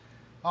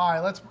All right,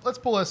 let's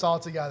pull this all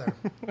together.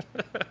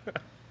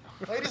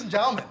 Ladies and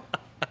gentlemen,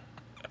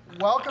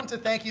 welcome to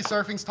Thank You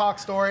Surfing's Talk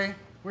Story.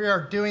 We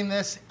are doing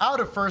this out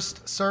of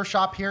First Surf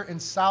Shop here in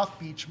South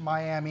Beach,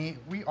 Miami.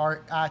 We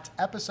are at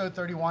episode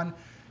 31.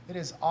 It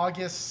is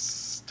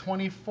August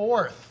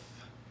 24th.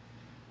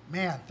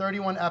 Man,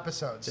 31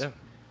 episodes. Yeah.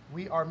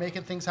 We are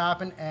making things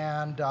happen,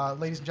 and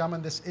ladies and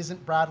gentlemen, this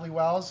isn't Bradley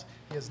Wells.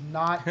 He has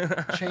not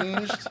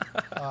changed.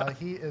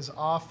 He is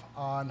off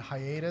on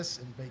hiatus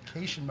in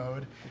vacation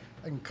mode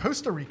in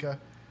Costa Rica,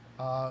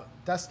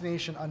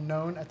 destination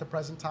unknown at the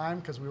present time,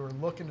 because we were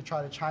looking to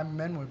try to chime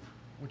him in,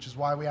 which is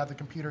why we have the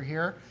computer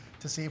here,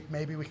 to see if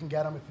maybe we can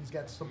get him if he's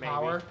got some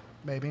power.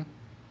 Maybe.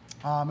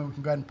 And we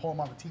can go ahead and pull him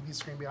on the TV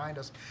screen behind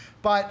us.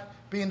 But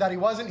being that he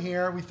wasn't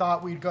here, we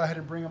thought we'd go ahead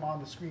and bring him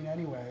on the screen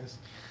anyways.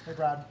 Hey,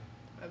 Brad.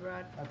 Hi,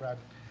 Brad. Hi,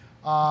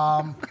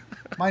 Brad.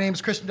 My name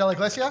is Christian Dela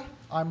Iglesia.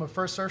 I'm of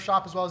First Surf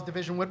Shop as well as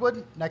Division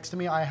Woodwood. Next to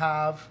me, I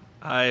have...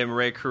 I am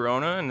Ray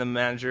Corona, and the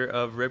manager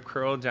of Rip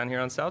Curl down here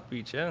on South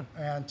Beach, yeah.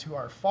 And to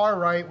our far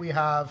right, we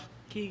have...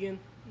 Keegan.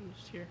 I'm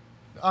just here.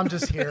 I'm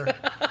just here.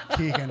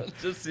 Keegan.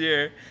 Just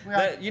here.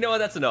 got- You know what?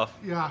 That's enough.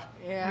 Yeah.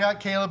 Yeah. We got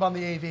Caleb on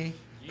the AV.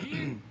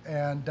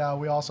 And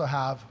we also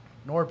have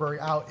Norbury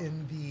out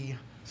in the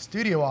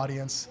studio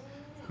audience,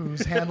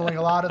 who's handling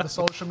a lot of the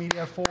social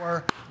media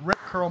for Rip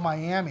Curl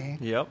Miami.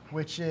 Yep.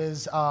 Which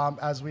is,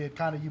 as we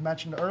had you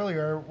mentioned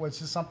earlier,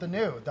 which is something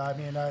new. I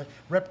mean,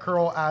 Rip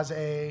Curl as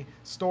a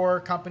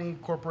store, company,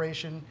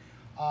 corporation,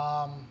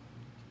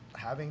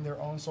 having their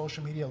own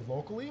social media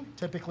locally.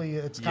 Typically,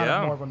 it's kind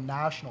of more of a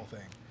national thing.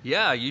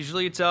 Yeah,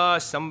 usually it's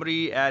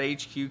somebody at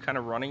HQ kind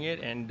of running it,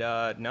 and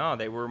no,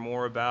 they were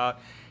more about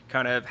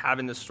kind of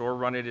having the store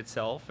run it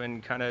itself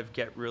and kind of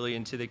get really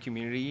into the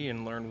community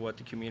and learn what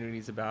the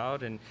community's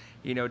about, and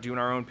doing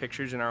our own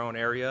pictures in our own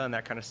area and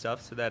that kind of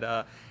stuff, so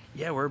that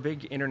we're a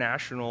big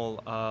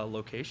international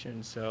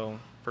location, so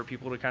for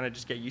people to kind of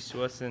just get used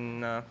to us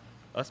and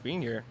us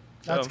being here.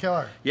 So, That's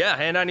killer. Yeah,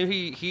 and I knew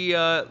he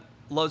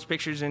loves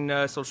pictures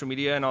and social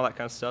media and all that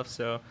kind of stuff,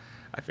 so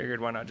I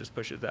figured why not just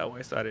push it that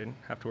way so I didn't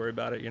have to worry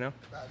about it,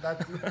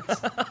 That's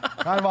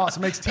kind of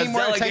awesome. It makes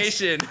teamwork.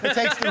 Delegation. It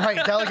takes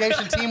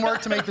delegation,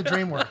 teamwork to make the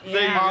dream work.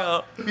 There you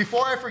go.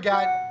 Before I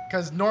forget,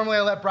 because normally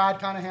I let Brad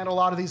kind of handle a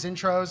lot of these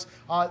intros,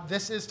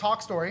 this is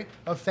Talk Story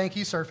of Thank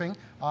You Surfing.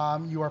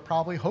 You are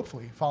probably,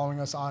 hopefully,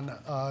 following us on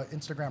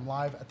Instagram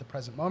Live at the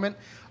present moment.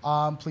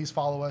 Please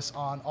follow us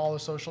on all the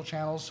social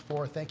channels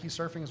for Thank You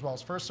Surfing, as well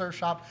as First Surf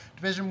Shop,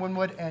 Division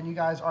Woodwood, and you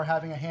guys are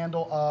having a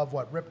handle of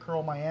what, Rip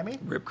Curl Miami?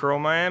 Rip Curl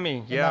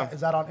Miami, yeah. Is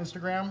that on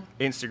Instagram?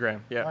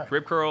 Instagram, yeah. Right.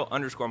 Rip Curl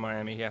 _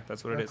 Miami, yeah,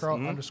 that's what it is. Rip Curl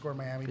 _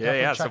 Miami.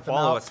 Yeah, so check them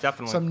follow out. us,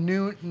 definitely. Some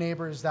new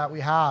neighbors that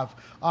we have.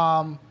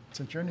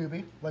 Since you're a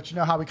newbie, let you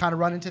know how we kind of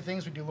run into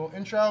things. We do a little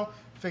intro,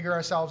 figure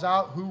ourselves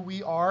out, who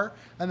we are,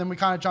 and then we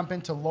kind of jump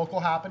into local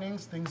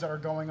happenings, things that are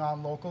going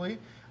on locally.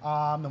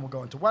 Then we'll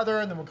go into weather,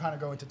 and then we'll kind of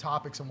go into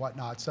topics and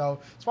whatnot. So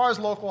as far as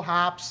local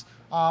haps,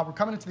 we're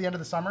coming into the end of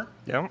the summer.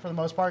 Yeah. For the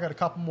most part, got a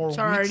couple more It's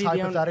weeks, already the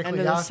hypothetically. end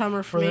of the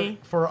summer for me.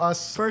 For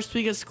us. First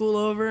week of school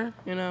over,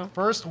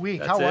 First week.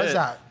 That's How was it.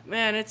 that?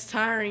 Man, it's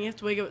tiring. You have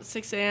to wake up at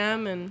 6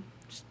 a.m. and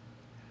just,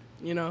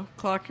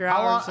 clock your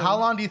hours. How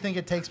long do you think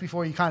it takes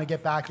before you kind of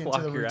get back into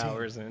Clock the your routine?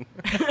 hours in.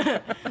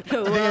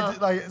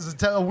 Is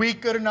a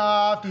week good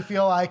enough? Do you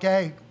feel like,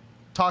 hey,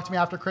 talk to me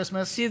after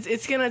Christmas? See,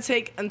 it's going to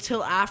take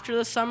until after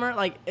the summer,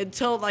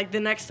 until the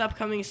next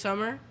upcoming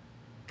summer,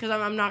 because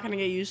I'm not going to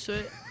get used to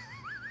it.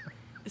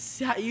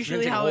 It's It's usually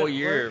gonna take how a whole it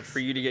year works. for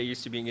you to get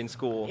used to being in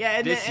school. Yeah,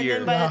 and this then, year.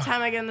 and then by the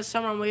time I get in the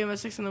summer, I'm waking up at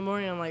 6 in the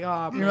morning. I'm like,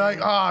 oh, You're man. like,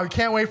 oh, I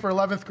can't wait for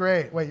 11th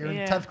grade. Wait, you're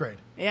Yeah. in 10th grade.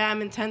 Yeah, I'm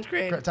in 10th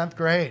grade. 10th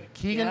grade.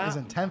 Keegan Yeah. is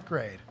in 10th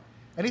grade.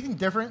 Anything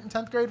different in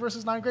 10th grade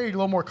versus 9th grade? You're a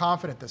little more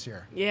confident this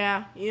year.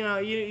 Yeah, you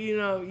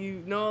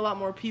know a lot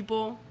more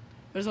people.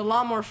 There's a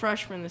lot more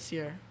freshmen this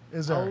year.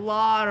 Is there? A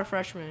lot of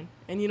freshmen,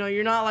 and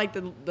you're not like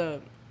you're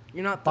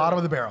not the Bottom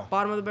of the barrel.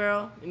 Bottom of the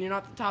barrel, and you're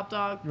not the top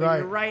dog. But Right.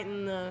 You're right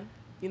in the,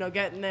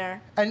 getting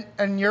there.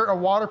 And you're a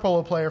water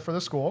polo player for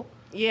the school.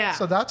 Yeah.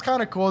 So that's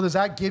kind of cool. Does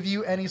that give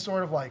you any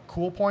sort of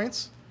cool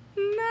points?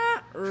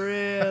 Not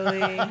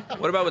really.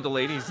 What about with the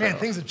ladies? Man, though?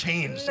 things have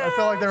changed. I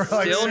feel like they were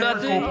Still super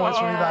nothing? cool points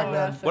for me back then.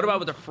 nothing. What about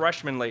with the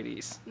freshman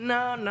ladies?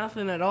 No,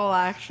 nothing at all.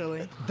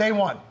 Actually, Day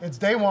one. It's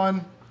day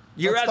one.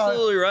 You're Let's start-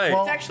 absolutely right.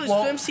 Well, it's actually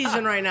swim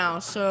season right now.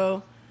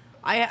 So,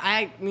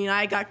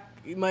 I got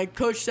my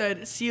coach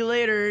said, "See you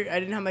later." I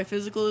didn't have my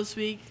physical this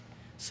week,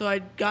 so I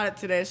got it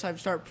today. So I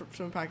start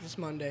swim practice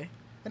Monday.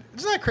 And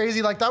isn't that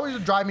crazy? That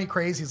would drive me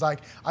crazy. It's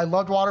I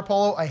loved water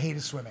polo. I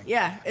hated swimming.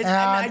 Yeah,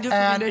 I do for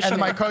conditioning. and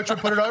my coach would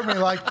put it over me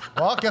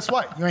well, guess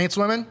what? You ain't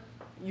swimming?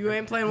 You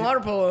ain't playing water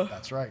polo.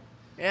 That's right.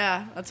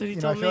 Yeah, that's what he I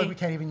told feel me. like we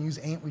can't even use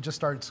ain't. We just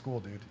started school,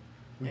 dude.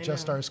 We I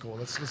just know. started school.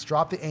 Let's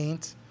drop the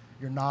ain't.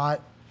 You're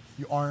not.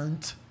 You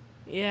aren't.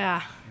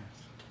 Yeah.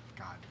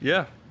 God.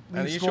 Yeah. Leave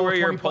And you should school wear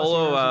your 20 plus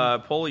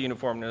years polo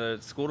uniform to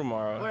school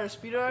tomorrow. Wear a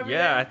Speedo every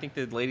Yeah, day? I think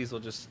the ladies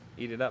will just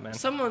eat it up, man.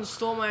 Someone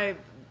stole my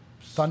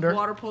Thunder?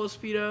 water polo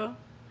Speedo.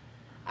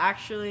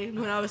 Actually,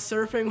 when I was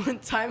surfing one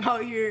time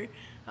out here, it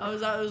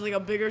was like a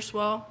bigger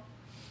swell.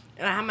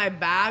 and I have my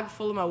bag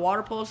full of my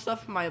water polo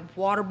stuff, my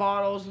water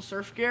bottles and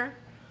surf gear.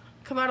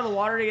 Come out of the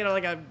water to get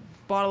like a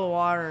bottle of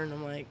water, and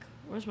I'm like,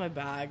 "Where's my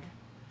bag?"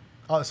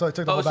 Oh, so they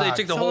took the whole so bag. they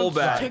took the whole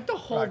bag. Took the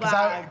whole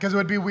bag. Because it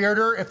would be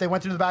weirder if they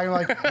went through the bag and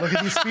like, look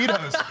at these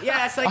Speedos.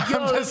 Yeah, it's like,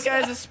 yo, this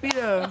guy's a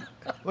Speedo.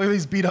 Look at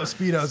these Speedos. I'm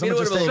Speedo gonna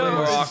just would've take been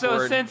more these awkward.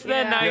 So since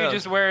then, now Yeah. you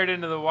just wear it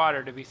into the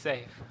water to be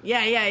safe.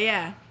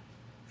 Yeah.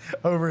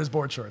 over his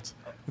board shorts.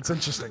 It's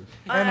interesting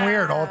and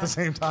weird all at the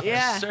same time.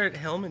 Yeah. Start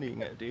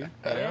helmeting it, dude.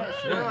 Yeah,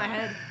 it's in my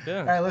head. All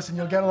Yeah. right, listen,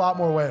 you'll get a lot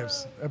more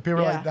waves. And people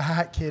are Yeah. like,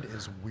 that kid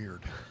is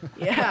weird.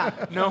 Yeah.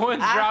 No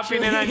one's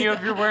dropping in on you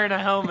if you're wearing a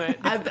helmet.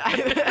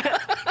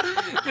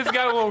 This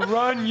guy will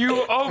run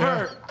you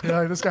over.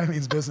 Yeah, this guy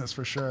means business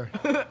for sure.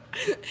 I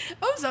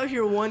was out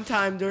here one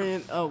time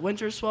during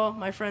winter swell.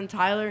 My friend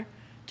Tyler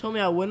told me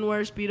I wouldn't wear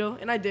a Speedo,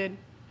 and I did.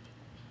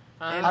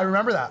 I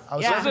remember that. I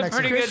was Yeah. sitting That's next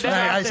a to pretty you. good And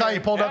day. I saw you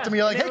pulled up to me.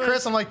 You're like, And hey, it Chris.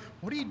 was- I'm like,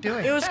 what are you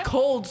doing? It was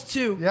cold,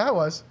 too. Yeah, it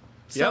was.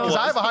 Yeah, Because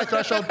I have a high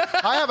threshold.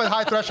 I have a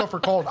high threshold for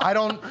cold. I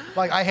don't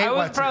like. I hate I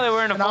was wetsuits. probably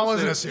wearing a and I full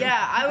wasn't a suit. suit.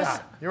 Yeah, I was.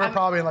 You were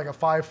probably in like a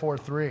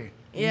 5'4'3".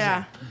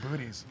 Yeah. Easy.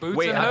 Booties. Boots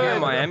Wait, and out here in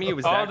hood. Miami, it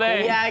was all that day.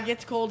 cold? Yeah, it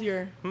gets cold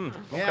here. Okay.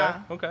 Yeah.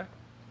 Okay.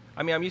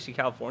 I mean, I'm used to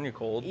California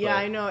cold. Yeah, but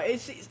I know.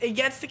 It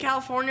gets to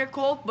California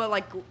cold, but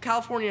like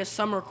California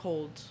summer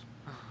cold.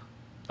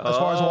 As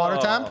far as water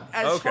temp?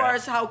 As Okay. far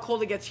as how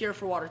cold it gets here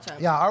for water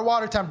temp. Yeah, our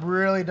water temp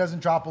really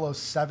doesn't drop below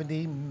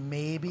 70,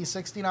 maybe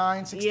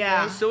 69, 68.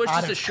 Yeah. So it's At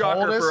just a its shocker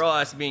coldest. for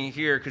us being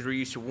here because we're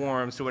used to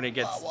warm. So when it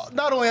gets Well,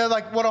 not only that,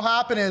 like what'll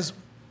happen is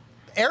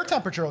air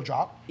temperature will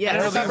drop. Yeah, air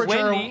it'll be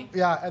temperature, windy.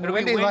 yeah, and the It'll be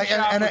windy, wind like,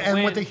 shock and, with and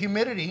with wind. the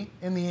humidity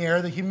in the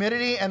air, the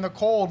humidity and the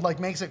cold like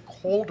makes it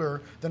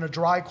colder than a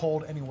dry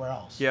cold anywhere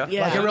else. Yeah.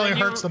 Yeah. Like it So really then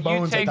hurts the You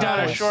bones. take at that down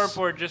a point.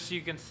 shortboard just so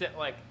you can sit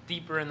like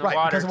deeper in the Right,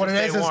 water because what to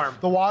it stay is warm.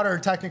 the water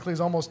technically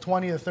is almost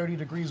 20 to 30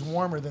 degrees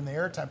warmer than the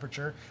air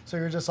temperature. So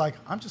you're just like,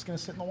 I'm just gonna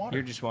sit in the water.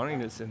 you're just wanting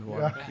to sit in the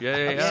water. Yeah.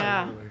 Yeah.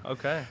 Yeah.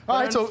 Okay. All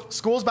right, so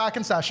school's back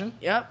in session.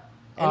 Yep.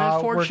 And we're-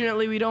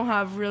 unfortunately, we don't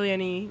have really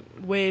any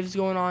waves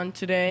going on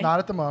today. Not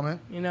at the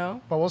moment, You know,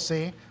 but we'll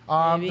see.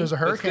 Maybe. There's a That's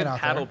hurricane good out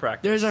paddle there.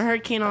 practice. there's a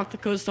hurricane off the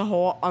coast of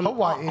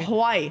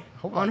Hawaii.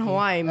 On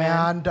Hawaii,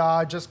 man.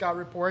 And just got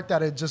report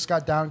that it just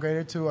got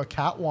downgraded to a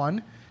Cat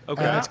 1.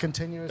 Okay. And it's That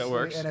continuously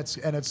works.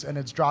 and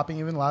it's dropping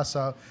even less.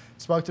 So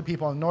spoke to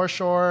people on North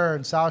Shore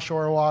and South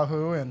Shore of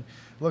Oahu, and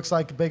looks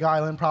like Big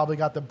Island probably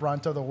got the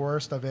brunt of the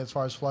worst of it as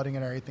far as flooding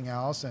and everything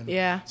else. And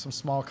Yeah. some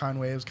small kind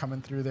waves coming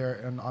through there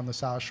and on the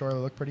South Shore. They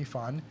look pretty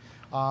fun.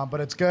 But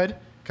it's good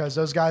because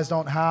those guys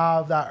don't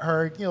have that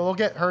hurricane. You know, they'll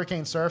get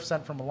hurricane surf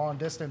sent from a long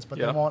distance, but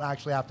Yeah. they won't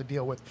actually have to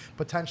deal with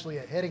potentially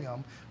it hitting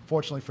them.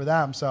 Fortunately for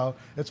them. So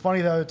it's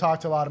funny though to talk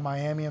to a lot of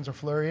Miamians or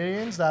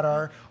Floridians that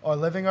are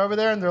living over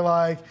there, and they're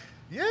like,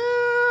 yeah.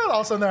 All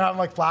of a sudden they're having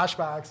like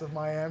flashbacks of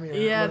Miami. or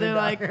Yeah, living they're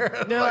down like,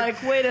 here. they're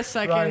like, wait a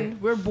second, Right.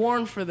 we're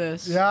born for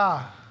this.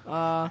 yeah.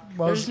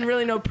 There's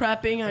really no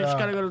prepping. I just Yeah.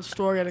 gotta go to the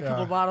store, get a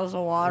couple Yeah. bottles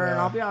of water, and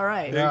Yeah. I'll be all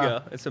right. There Yeah. you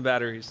go. It's some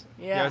batteries.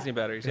 You Yeah. guys need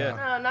batteries.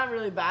 Yeah. Not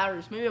really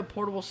batteries. Maybe a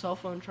portable cell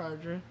phone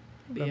charger.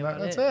 Be Then about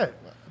that's it.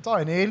 That's all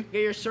I need.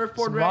 Get your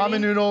surfboard Some ready.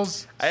 ramen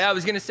noodles. I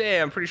was gonna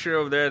say, I'm pretty sure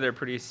over there they're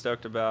pretty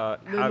stoked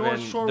about The having North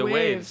Shore the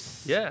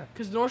waves. Yeah.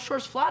 Because North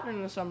Shore's flattening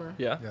in the summer.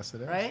 Yeah. Yes,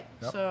 it is. Right?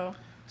 Yep. So,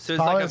 So it's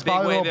Probably- like a big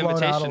probably wave little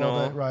blown out a little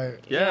invitational. bit, right.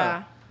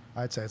 Yeah.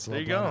 I'd say it's a There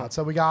little you blown go. out.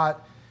 So we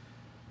got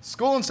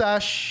school in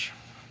sesh.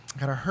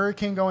 Got a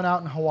hurricane going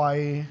out in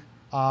Hawaii. We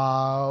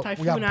got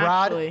Typhoon, Brad.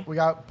 actually. We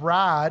got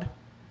Brad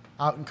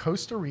out in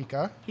Costa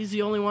Rica he's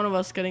the only one of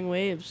us getting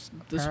waves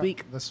this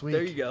week. This week,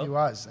 There you go. He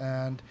was,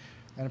 and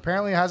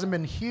apparently it hasn't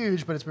been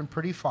huge, but it's been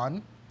pretty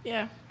fun.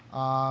 Yeah.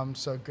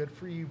 So good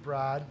for you,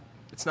 Brad.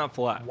 It's not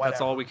flat. That's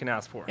Whatever. all we can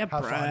ask for. Yeah,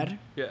 Have Brad. fun.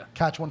 Yeah.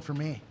 Catch one for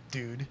me,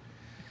 dude.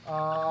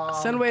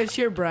 Send waves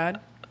here, Brad.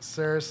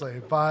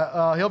 Seriously,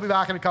 but he'll be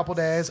back in a couple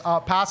days.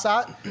 Past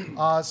that,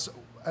 so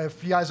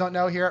if you guys don't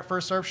know, here at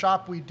First Surf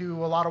Shop, we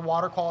do a lot of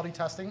water quality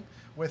testing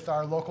with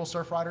our local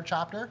Surf Rider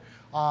chapter.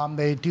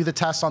 They do the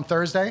tests on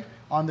Thursday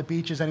on the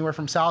beaches, anywhere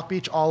from South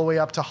Beach all the way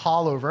up to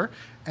Hollover,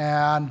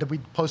 and we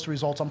post the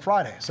results on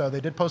Friday. So they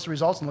did post the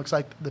results, and it looks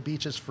like the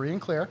beach is free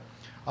and clear.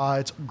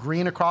 It's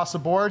green across the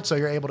board, so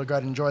you're able to go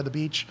ahead and enjoy the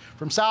beach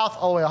from south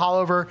all the way to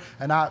Hollover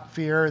and not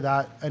fear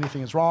that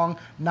anything is wrong.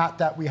 Not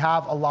that we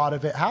have a lot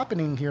of it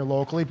happening here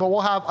locally, but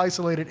we'll have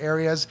isolated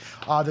areas.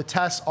 The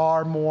tests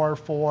are more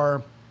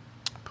for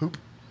poop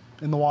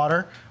in the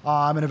water,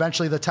 and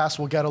eventually the test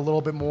will get a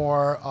little bit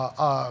more,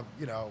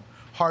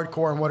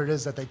 hardcore in what it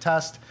is that they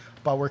test.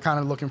 But we're kind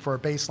of looking for a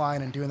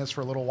baseline and doing this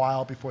for a little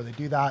while before they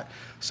do that.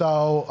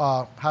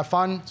 So have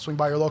fun. Swing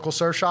by your local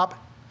surf shop.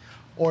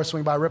 Or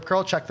swing by Rip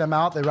Curl, check them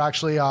out. They were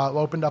actually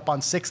opened up on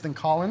 6th and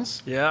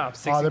Collins. Yeah.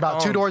 They're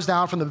about 2 doors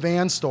down from the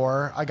Van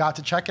store. I got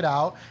to check it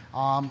out.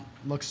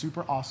 Looks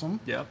super awesome.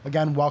 Yep.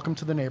 Again, welcome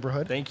to the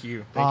neighborhood. Thank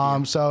you. Thank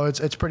you. So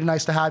it's pretty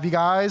nice to have you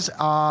guys.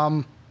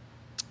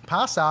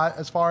 Past that,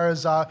 as far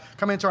as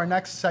coming into our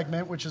next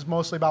segment, which is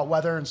mostly about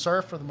weather and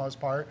surf for the most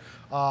part,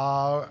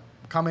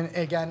 coming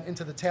again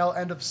into the tail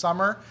end of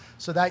summer.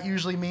 So that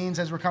usually means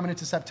as we're coming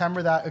into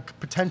September that a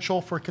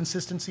potential for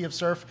consistency of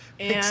surf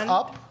picks And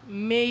up.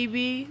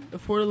 maybe,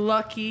 if we're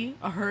lucky,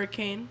 a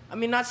hurricane. I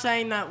mean, not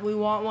saying that we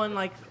want one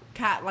like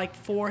Cat like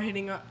 4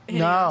 hitting us.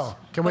 No.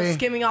 Can but we-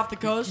 skimming off the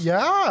coast? Yeah,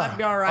 That'd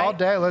be all right. all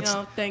day. Let's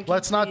thank you,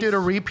 let's not do please. the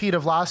repeat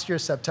of last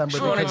year's September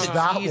Just wanted because to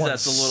that tease one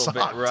us a little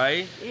sucked. bit,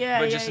 right? Yeah,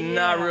 But yeah, just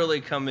not yeah.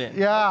 really come in.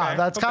 Yeah, Okay,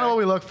 that's kind of okay. what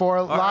we look for.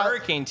 A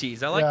hurricane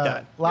tease. I like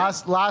that.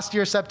 Last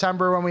year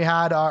September when we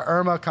had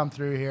Irma come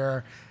through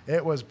here,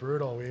 it was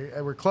brutal.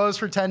 We were closed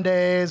for 10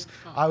 days.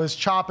 I was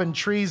chopping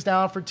trees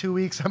down for 2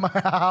 weeks at my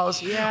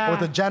house Yeah.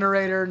 with a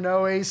generator,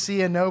 no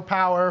AC and no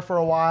power for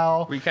a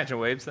while. Were you catching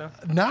waves though?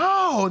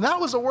 No, that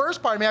was the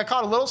worst part. I mean, I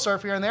caught a little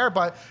surf here and there,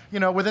 but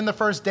within the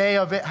first day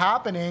of it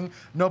happening,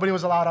 nobody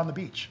was allowed on the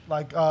beach.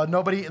 Like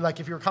nobody, like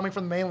if you were coming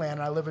from the mainland,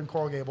 and I live in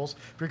Coral Gables,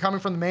 if you're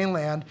coming from the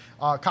mainland,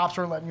 cops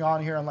weren't letting you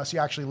on here unless you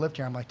actually lived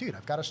here. I'm like, dude,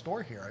 I've got a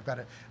store here. I've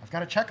got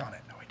to check on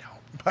it. No, I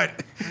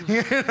don't.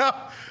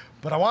 But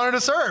But I wanted to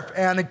surf,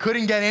 and I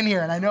couldn't get in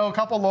here. And I know a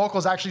couple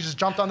locals actually just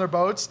jumped on their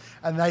boats,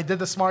 and they did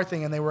the smart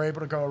thing, and they were able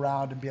to go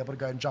around and be able to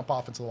go and jump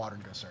off into the water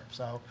and go surf.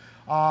 So,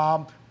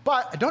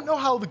 but I don't know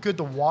how good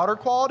the water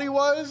quality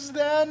was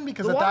then,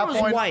 because The at that water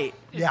was point, white.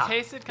 It yeah,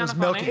 tasted it kinda was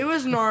milky. funny. It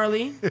was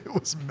gnarly. It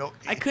was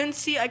milky. I couldn't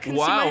see my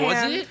Wow, was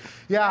hand. it?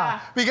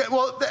 Yeah. Because,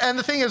 and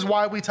the thing is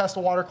why we test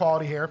the water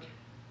quality here.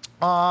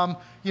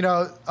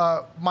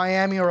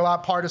 Miami or a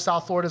lot part of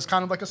South Florida is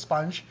kind of like a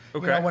sponge.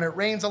 Okay. When it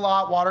rains a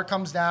lot, water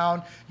comes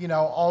down,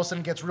 all of a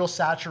sudden it gets real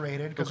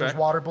saturated because there's Okay.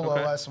 water below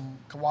Okay. us and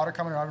water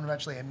coming around and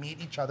eventually they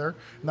meet each other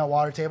in that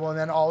water table. And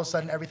then all of a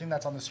sudden everything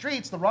that's on the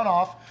streets, the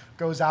runoff,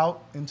 goes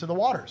out into the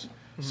waters.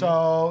 Mm-hmm.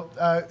 So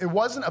it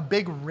wasn't a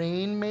big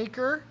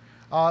rainmaker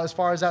as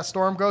far as that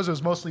storm goes. It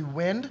was mostly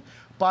wind.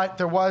 But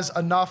there was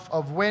enough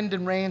of wind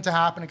and rain to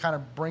happen to kind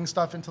of bring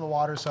stuff into the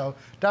water. So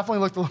definitely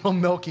looked a little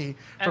milky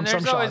from And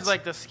some there's always shots.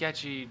 like the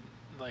sketchy,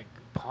 like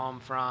palm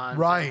fronds,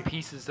 Right. and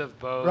pieces of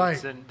boats,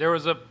 Right. and there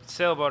was a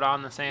sailboat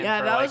on the sand Yeah,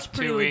 for that like was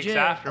pretty 2 weeks legit.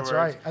 afterwards. That's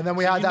right. And then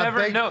we So had you that never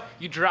big- know.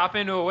 You drop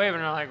into a wave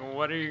and you're like,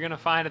 what are you gonna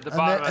find at the and,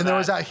 bottom? then, and there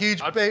was that huge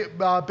A big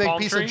palm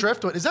piece tree? of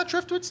driftwood. Is that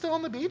driftwood still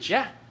on the beach?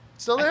 Yeah.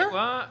 Still I there? think-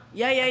 well,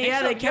 Yeah. think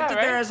so, They kept yeah,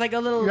 it there right? as like a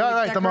little Yeah, right.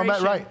 decoration. The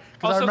moment, right.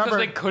 'Cause I Also because remember,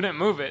 they couldn't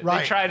move it.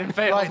 right, They tried and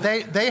failed.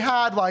 Right. They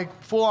had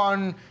like full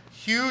on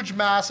huge,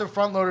 massive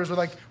front loaders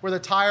with where the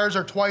tires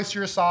are twice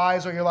your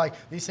size, or you're like,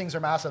 these things are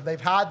massive.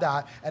 They've had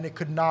that, and it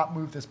could not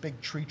move this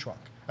big tree trunk.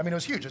 I mean, it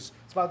was huge. It's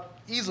about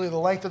easily the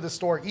length of the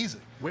store, easy.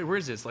 Wait, where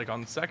is this? Like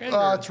on the second?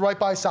 or- It's right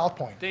by South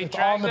Point. They It's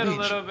on dragged the it beach.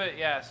 a little bit,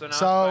 yeah. So now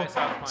So, it's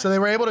by South Point. so they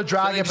were able to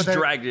drag they it, but just they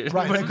dragged it.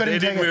 Right, they couldn't They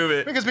take didn't move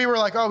it. because people were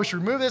like, "Oh, we should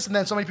remove this," and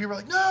then so many people were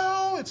like,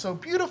 "No, it's so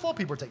beautiful."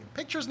 People were taking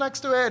pictures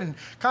next to it, and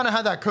kind of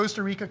had that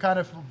Costa Rica kind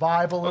of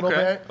vibe a little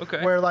Okay, bit,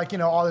 okay. where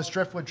all this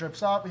driftwood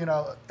drips up, and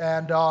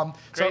Great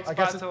so I spot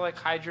guess to like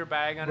hide your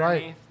bag Right,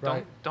 underneath.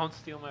 right. Don't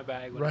steal my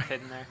bag when Right. it's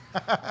hidden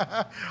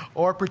there.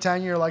 or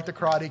pretend you're like the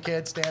Karate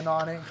Kid, stand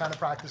on it, and kind of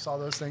practice all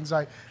those things.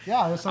 It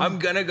was some, I'm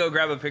gonna go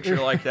grab a picture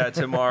like that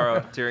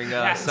tomorrow during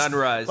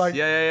sunrise. like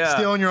Yeah.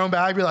 stealing your own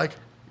bag, be like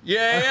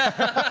Yeah.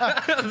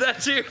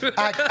 That's you.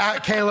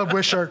 at Caleb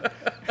Wishart.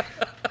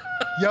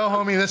 Yo,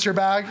 homie, this your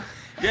bag?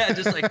 Yeah,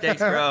 just like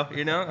thanks, bro.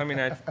 I mean,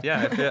 I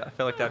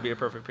feel like that'd be a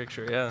perfect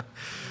picture. Yeah.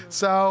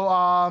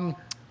 So,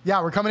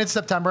 we're coming into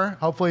September.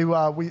 Hopefully,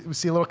 we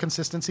see a little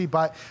consistency.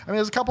 But, I mean,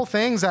 there's a couple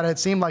things that it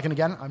seemed like, and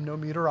again, I'm no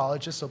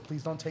meteorologist, so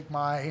please don't take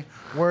my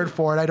word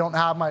for it. I don't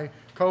have my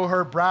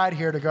cohort Brad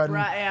here to go ahead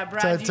and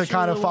Brad, to you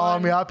kind of should've follow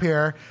won. me up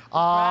here.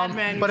 Brad,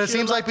 man, But you it seems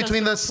should've like left us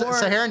between the the report.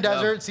 Saharan Yeah.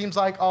 Desert, it seems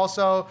like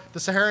also the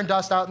Saharan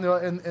dust out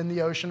in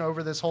the ocean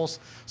over this whole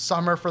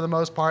summer, for the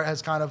most part,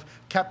 has kind of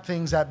kept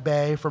things at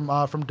bay from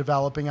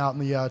developing out in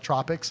the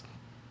tropics.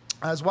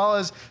 As well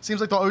as, seems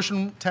like the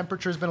ocean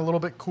temperature has been a little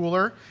bit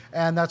cooler,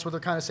 and that's what they're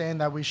kind of saying,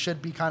 that we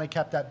should be kind of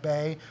kept at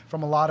bay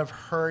from a lot of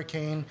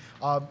hurricane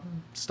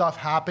stuff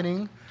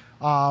happening.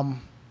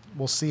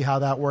 We'll see how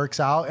that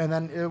works out. And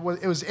then it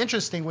was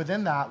interesting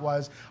within that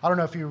was, I don't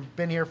know if you've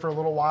been here for a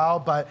little while,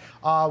 but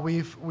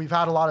we've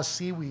had a lot of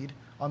seaweed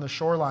on the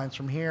shorelines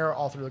from here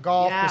all through the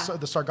Gulf, Yeah.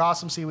 the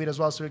sargassum seaweed as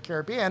well as through the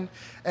Caribbean.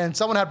 And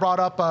someone had brought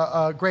up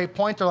a great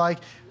point. They're like,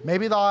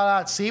 maybe all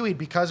that seaweed,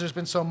 because there's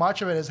been so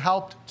much of it, has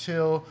helped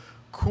to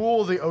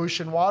cool the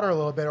ocean water a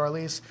little bit, or at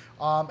least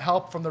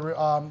help from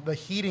the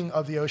heating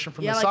of the ocean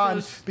from the like sun,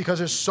 those- because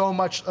there's so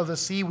much of the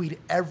seaweed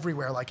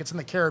everywhere. Like, it's in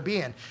the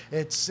Caribbean,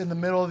 it's in the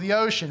middle of the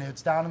ocean,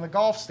 it's down in the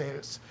Gulf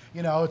states,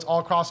 it's all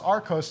across our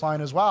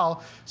coastline as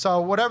well. So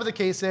whatever the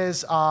case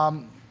is,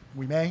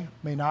 we may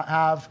not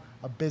have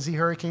a busy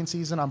hurricane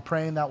season. I'm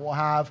praying that we'll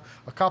have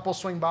a couple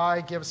swing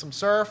by, give us some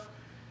surf,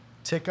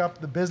 tick up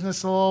the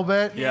business a little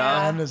bit,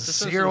 Yeah. and Just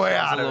see those your way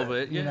things out a of little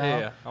it. bit.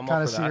 Yeah. I'm all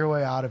Kind of for see that. your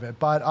way out of it.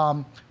 But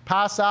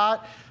past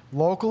that,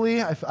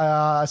 locally,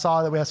 I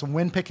saw that we have some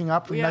wind picking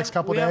up for the next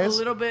couple we days.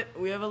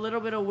 We have a little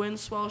bit of wind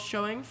swell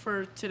showing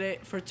for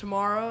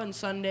tomorrow and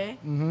Sunday.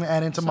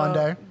 And into So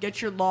Monday.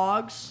 Get your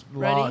logs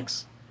ready.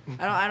 Logs.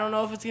 I don't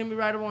know if it's gonna be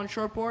rideable on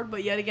shortboard,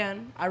 but yet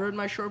again, I rode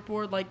my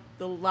shortboard like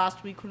the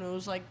last week when it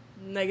was like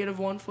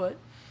 -1 foot.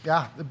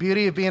 Yeah, the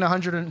beauty of being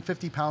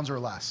 150 pounds or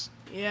less.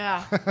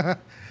 Yeah.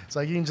 It's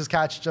like you can just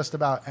catch just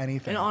about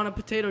anything. And on a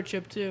potato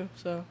chip, too.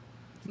 So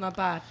it's not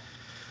bad.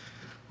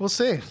 We'll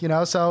see,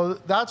 so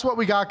that's what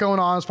we got going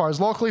on as far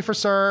as locally for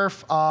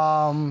surf.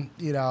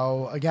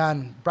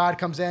 Again, Brad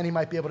comes in, he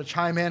might be able to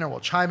chime in, or we'll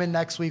chime in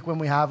next week when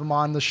we have him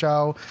on the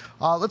show.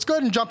 Let's go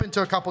ahead and jump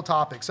into a couple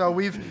topics. So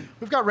we've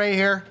got Ray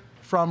here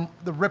from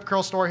the Rip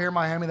Curl store here in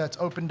Miami that's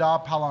opened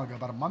up, how long ago?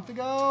 About a month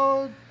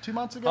ago? 2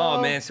 months ago?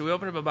 Oh, man, so we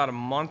opened up about a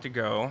month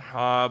ago,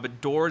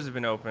 but doors have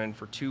been open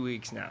for 2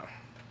 weeks now.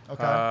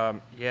 Okay.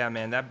 Yeah,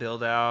 man, that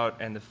build out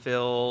and the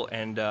fill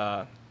and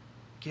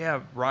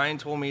Ryan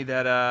told me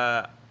that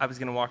I was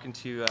going to walk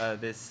into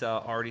this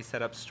already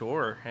set up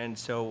store. And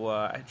so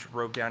I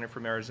drove down here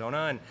from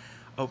Arizona and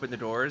opened the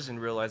doors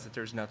and realized that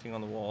there's nothing on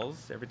the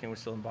walls. Everything was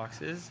still in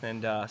boxes.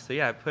 And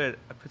I put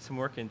some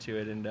work into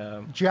it. And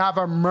do you have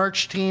a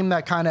merch team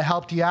that kind of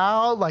helped you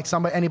out? Like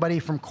anybody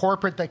from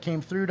corporate that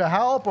came through to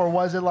help? Or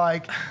was it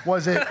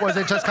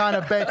just kind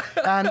of big?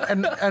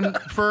 And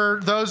for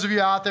those of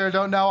you out there who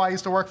don't know, I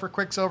used to work for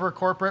Quicksilver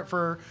Corporate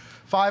for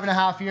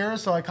 5.5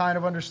 years, so I kind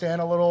of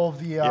understand a little of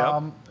the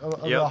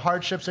the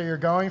hardships that you're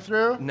going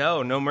through.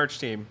 No merch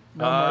team.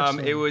 No merch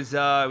team. It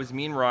was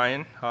me and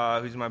Ryan,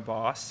 who's my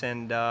boss,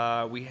 and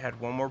we had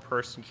one more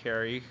person,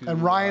 Carrie.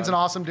 And Ryan's an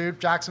awesome dude,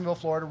 Jacksonville,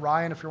 Florida.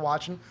 Ryan, if you're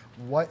watching,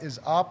 what is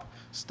up?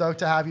 Stoked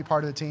to have you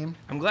part of the team.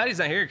 I'm glad he's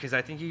not here because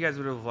I think you guys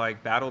would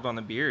have battled on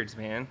the beards,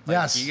 man.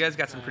 Yes, you guys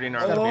got some pretty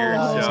gnarly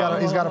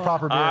beards. He's got a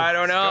proper beard. I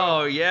don't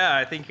know. Yeah,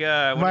 I think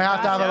might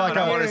have to have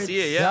I want to see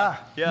it. Yeah.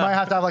 Might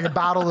have to have like a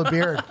battle of the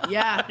beard.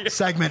 Yeah.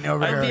 Segment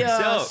over here.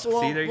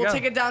 We'll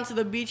take it down to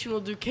the beach and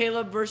we'll do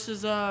Caleb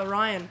versus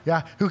Ryan.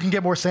 Yeah, who can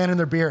get more sand in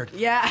their beard?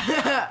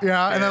 Yeah.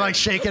 And then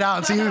shake it out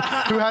and see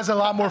who has a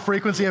lot more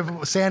frequency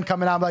of sand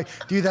coming out. I'm like,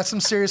 dude, that's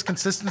some serious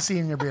consistency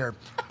in your beard.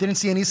 Didn't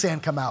see any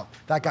sand come out.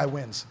 That guy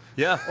wins.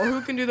 Yeah. Or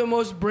who can do the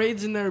most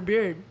braids in their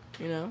beard,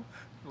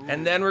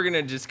 And then we're going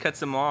to just cut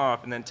some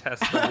off and then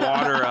test the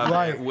water of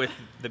it with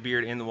the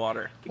beard in the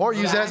water. Or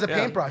use it as a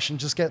paintbrush and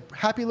just get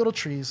happy little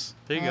trees.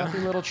 There you go. Happy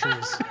little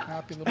trees.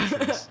 Happy little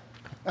trees.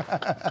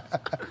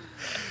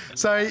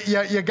 So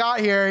you got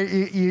here,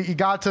 you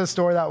got to a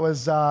store that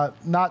was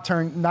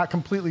not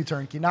completely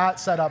turnkey, not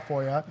set up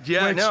for you.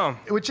 Yeah,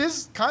 which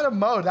is kind of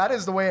mode. That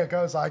is the way it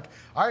goes. Like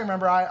I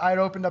remember I'd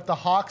opened up the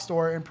Hawk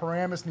store in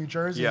Paramus, New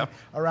Jersey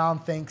around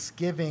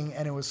Thanksgiving,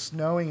 and it was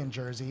snowing in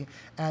Jersey.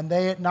 And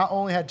they not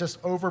only had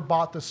just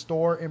overbought the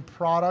store in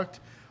product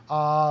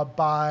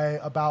by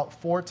about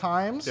 4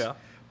 times,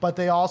 but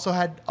they also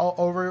had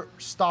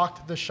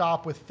overstocked the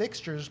shop with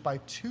fixtures by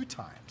 2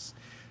 times.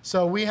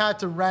 So we had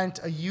to rent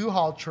a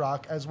U-Haul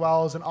truck as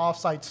well as an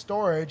off-site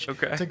storage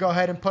to go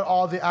ahead and put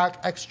all the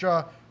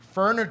extra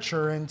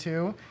furniture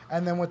into,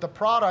 and then with the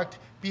product,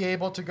 be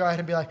able to go ahead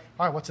and be like,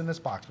 all right, what's in this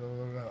box? Blah,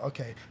 blah, blah.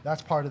 Okay,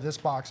 that's part of this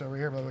box over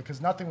here,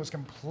 because nothing was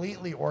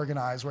completely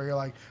organized where you're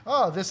like,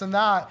 oh, this and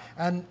that,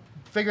 and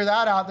figure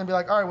that out, and then be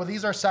like, all right, well,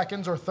 these are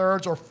seconds or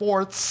thirds or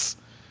fourths.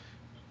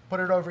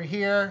 Put it over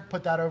here,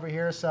 put that over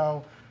here,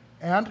 so...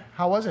 And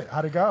how was it?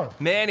 How'd it go?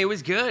 Man, it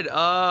was good.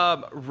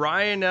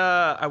 Ryan,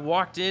 I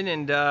walked in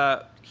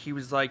and he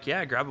was like,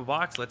 yeah, grab a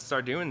box. Let's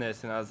start doing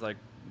this. And I was like,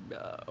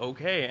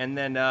 okay. And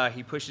then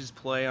he pushes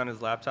play on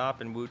his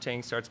laptop and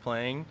Wu-Tang starts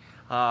playing.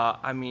 So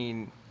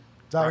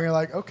you're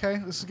like, okay,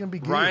 this is going to be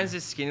good. Ryan's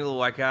this skinny little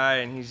white guy,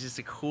 and he's just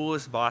the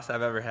coolest boss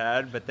I've ever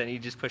had. But then he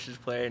just pushes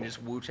play and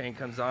just Wu-Tang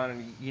comes on.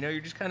 And,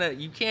 you're just kind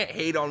of, you can't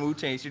hate on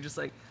Wu-Tang. So you're just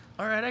like,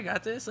 all right, I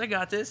got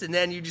this. And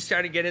then you just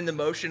try to get in the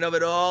motion of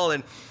it all.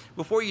 And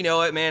before you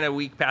know it, man, a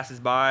week passes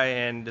by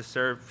and the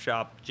surf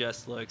shop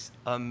just looks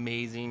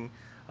amazing.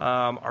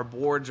 Our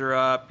boards are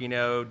up,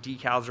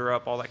 decals are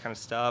up, all that kind of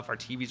stuff. Our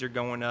TVs are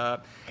going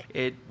up.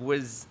 It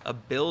was a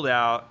build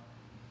out,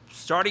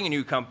 starting a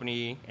new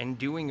company and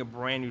doing a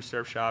brand new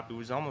surf shop. It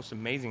was almost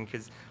amazing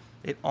because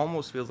it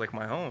almost feels like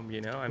my home,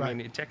 I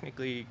mean, it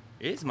technically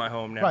is my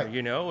home now,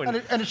 And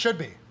it should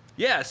be.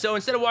 Yeah, so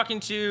instead of walking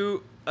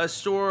to a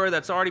store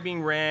that's already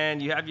being ran,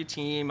 you have your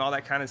team, all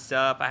that kind of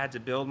stuff. I had to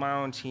build my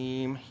own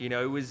team.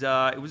 It was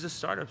a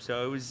startup,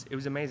 so it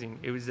was amazing.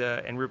 It was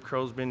and Rip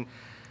Curl's been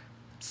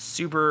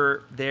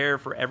super there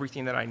for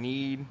everything that I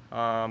need.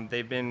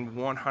 They've been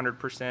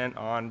 100%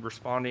 on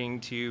responding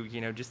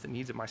to just the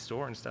needs of my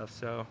store and stuff.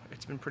 So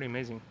it's been pretty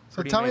amazing.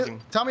 So tell me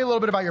a little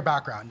bit about your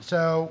background.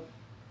 So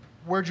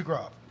where'd you grow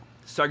up?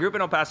 So I grew up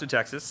in El Paso,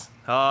 Texas,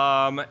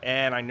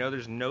 and I know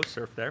there's no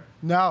surf there.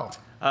 No.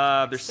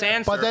 There's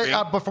sand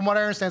surfing. But from what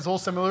I understand, it's a little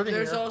similar to here.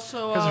 There's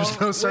also because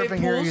there's no surfing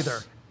here either.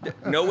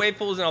 No wave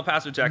pools in El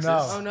Paso, Texas.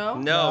 No. Oh, no?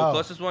 No.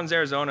 Closest one's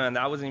Arizona, and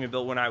that wasn't even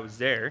built when I was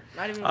there.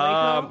 Not even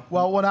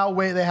Waco? Now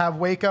they have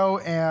Waco,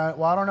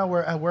 and I don't know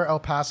where El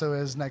Paso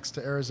is next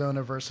to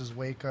Arizona versus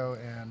Waco.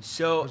 And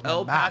so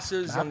El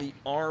Paso's on the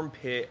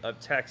armpit of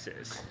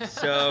Texas.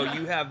 So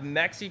you have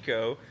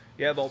Mexico,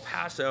 you have El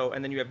Paso,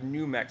 and then you have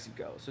New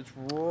Mexico. So it's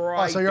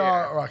right so you're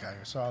all the way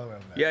over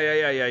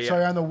there. Yeah. So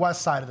you're on the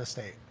west side of the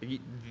state.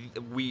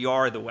 We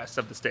are the west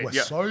of the state.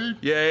 West side?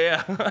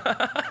 Yeah.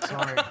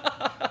 Sorry.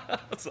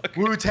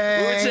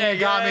 Wu-Tang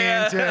got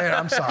me into it.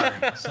 I'm sorry.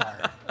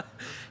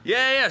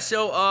 Yeah.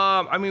 So,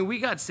 I mean, we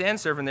got sand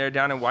surfing there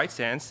down in White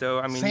Sands. So,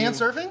 I mean, Sand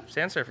surfing?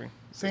 Sand surfing.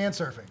 Sand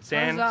surfing.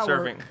 Sand that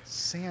surfing. work?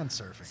 Sand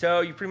surfing. So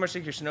you pretty much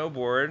take your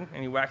snowboard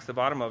and you wax the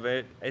bottom of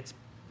it.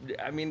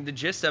 I mean, the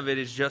gist of it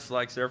is just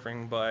like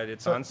surfing, but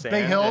it's on sand.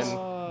 Big hills?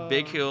 And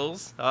big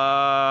hills.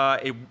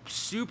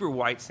 Super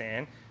white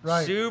sand.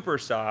 Right. Super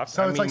soft.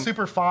 So it's like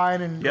super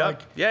fine and Yep.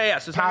 like Yeah.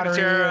 So it's not going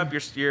to tear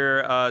powdery up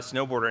your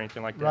snowboard or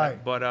anything like that.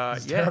 Right. But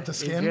Does it tear up the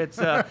skin? It's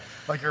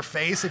like your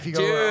face if you go.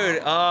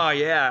 dude. Oh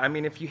yeah. I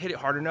mean, if you hit it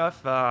hard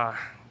enough,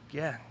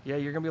 yeah,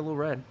 you're gonna be a little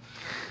red.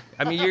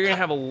 I mean, you're gonna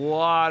have a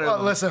lot of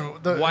Well, listen,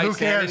 white who sand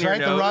cares, in your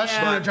right? The nose, rush,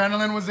 but- the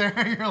adrenaline was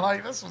there. You're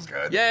like, this was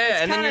good.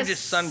 Yeah, and then Kinda you're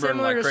just sunburned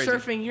similar like to crazy.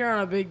 surfing here on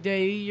a big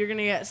day. You're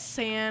gonna get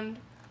sand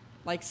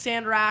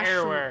rash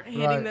Everywhere.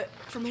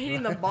 from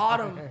hitting the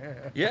bottom.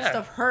 Yeah,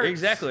 Stuff hurts.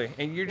 Exactly,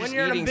 and you're just When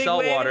you're in a eating big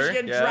salt wave, water. you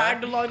get yeah.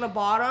 dragged along the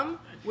bottom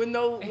with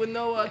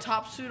no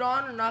top suit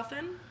on or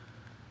nothing.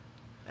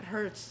 It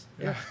hurts.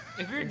 Yeah.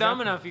 If you're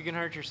dumb enough, you can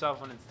hurt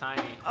yourself when it's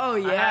tiny. Oh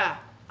yeah,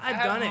 I I've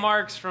have done it.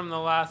 marks from the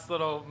last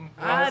little.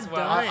 I've swell.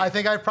 done it. I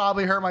think I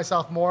probably hurt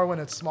myself more when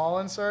it's small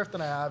in surf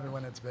than I have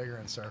when it's bigger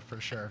in surf for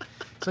sure.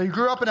 So you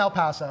grew up in El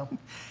Paso.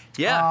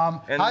 Yeah.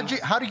 And-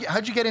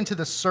 How'd you get into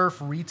the surf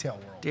retail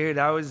world? Dude,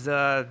 that was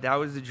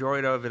the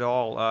joy of it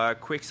all.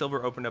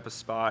 Quicksilver opened up a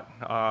spot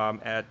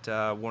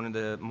at one of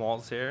the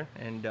malls here,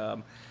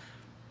 and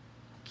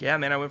yeah,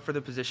 man, I went for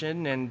the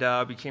position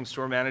and became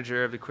store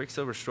manager of the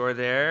Quicksilver store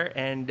there,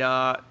 and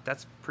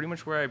that's pretty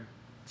much where I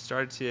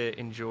started to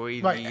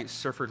enjoy Right. the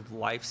surfer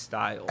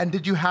lifestyle. And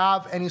did you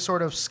have any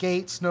sort of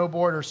skate,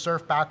 snowboard, or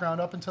surf background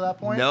up until that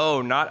point?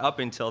 No, not up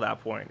until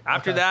that point.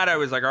 After Okay. that, I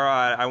was like, all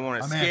right, I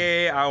want to I'm in.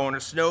 skate, I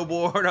want to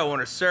snowboard, I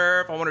want to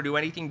surf, I want to do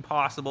anything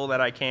possible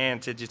that I can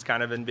to just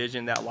kind of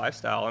envision that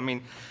lifestyle. I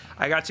mean,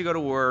 I got to go to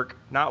work,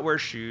 not wear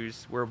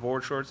shoes, wear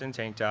board shorts and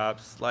tank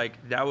tops.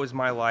 Like, that was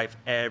my life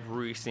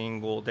every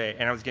single day.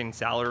 And I was getting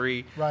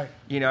salary. Right.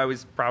 You know, I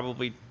was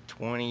probably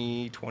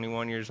 20,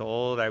 21 years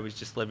old. I was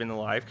just living the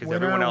life because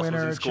Winner, everyone else was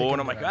winner, in school.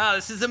 And I'm like, chicken wow,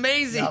 this is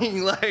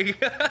amazing.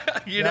 Like,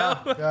 you know?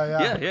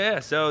 Yeah.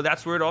 So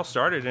that's where it all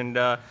started. And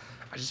I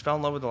just fell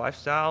in love with the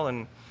lifestyle.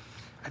 And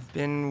I've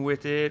been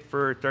with it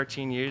for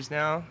 13 years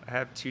now. I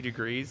have 2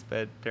 degrees,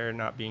 but they're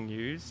not being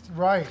used.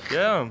 Right.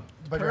 Yeah.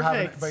 But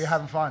Perfect. you're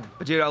having fun.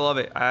 But dude, I love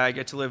it. I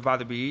get to live by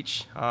the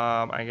beach.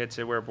 I get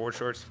to wear board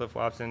shorts, flip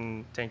flops,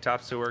 and tank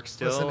tops to work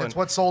still. Listen, and it's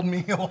what sold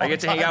me a long I get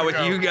to hang time out with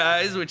ago. you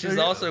guys, which is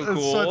also It's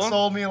cool. what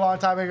sold me a long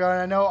time ago.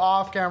 And I know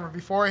off camera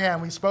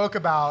beforehand, we spoke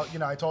about,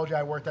 I told you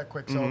I worked at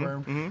Quicksilver.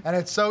 Mm-hmm, And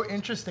it's so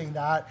interesting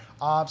that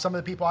some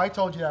of the people I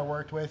told you that I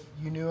worked with,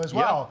 you knew as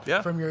well.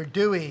 yeah. From your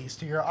Deweys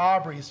to your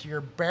Aubreys to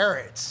your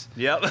Barretts.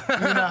 Yep.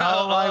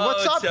 Like,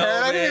 what's up, Tell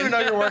Barrett? I didn't me. even know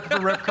you were working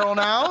for Rip Curl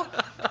now.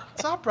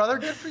 What's up, brother?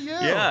 Good for you.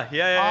 Yeah.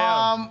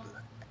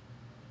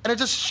 And it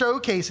just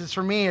showcases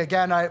for me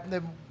again.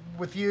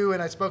 With you,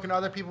 and I've spoken to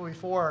other people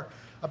before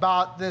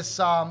about this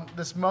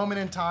this moment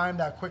in time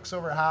that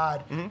Quicksilver had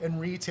in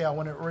retail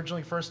when it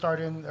originally first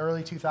started in the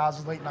early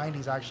 2000s, late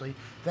 90s actually,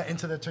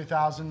 into the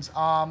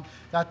 2000s.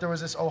 That there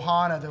was this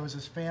Ohana, there was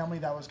this family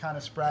that was kind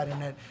of spread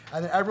in it,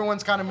 and then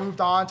everyone's kind of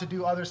moved on to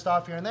do other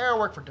stuff here and there,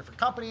 work for different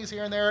companies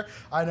here and there.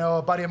 I know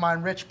a buddy of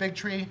mine, Rich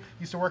Bigtree,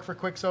 used to work for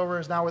Quicksilver,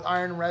 is now with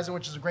Iron and Resin,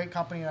 which is a great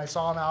company, and I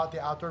saw him out at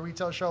the outdoor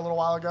retail show a little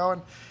while ago,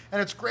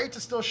 and it's great to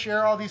still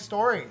share all these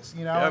stories,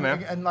 Yeah,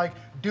 man. and like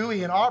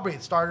Dewey and Aubrey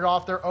started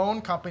off their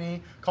own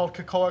company called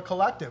Kakoa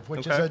Collective,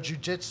 which is Okay. a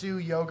jiu-jitsu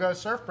yoga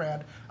surf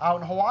brand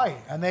out in Hawaii,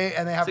 and they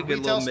have a a good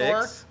retail little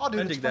store. mix. Oh, dude,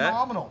 I it's dig that.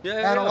 phenomenal.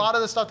 Yeah, and a yeah. lot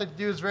of the stuff that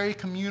they do is very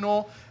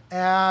communal,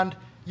 and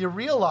you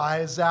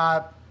realize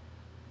that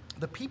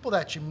the people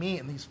that you meet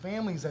and these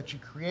families that you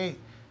create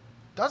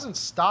doesn't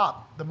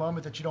stop the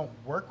moment that you don't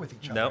work with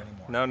each other No,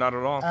 anymore. no, not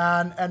at all.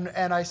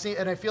 And I see,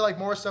 and I feel like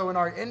more so in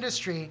our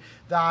industry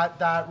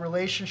that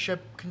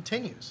relationship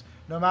continues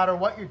no matter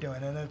what you're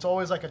doing, and it's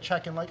always like a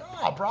check-in, like,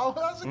 oh, bro,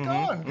 how's it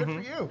going? Good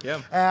for you.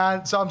 Yeah.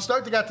 And so I'm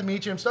stoked to get to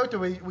meet you. I'm stoked that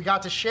we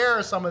got to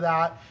share some of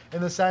that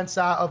in the sense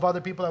that of other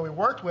people that we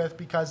worked with,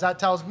 because that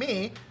tells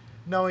me,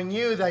 knowing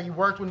you, that you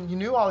worked when you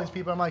knew all these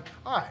people. I'm like,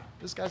 all right,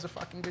 this guy's a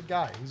fucking good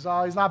guy. He's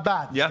not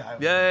bad. This Yeah. guy.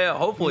 Yeah.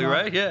 Hopefully, You know?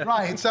 right? Yeah.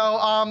 Right. So,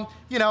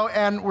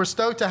 and we're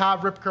stoked to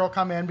have Rip Curl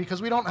come in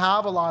because we don't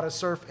have a lot of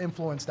surf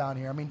influence down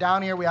here. I mean,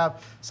 down here we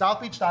have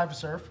South Beach Dive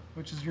Surf,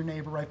 which is your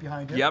neighbor right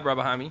behind you. Yeah, right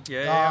behind me.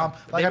 Yeah.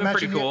 Like They've I been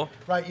pretty mentioned, cool.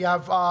 right? You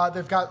have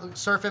they've got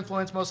surf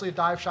influence, mostly a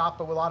dive shop,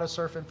 but with a lot of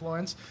surf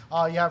influence.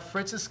 You have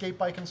Fritz's Skate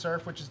Bike and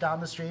Surf, which is down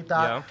the street.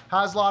 That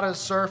has a lot of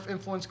surf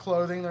influence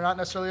clothing. They're not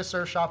necessarily a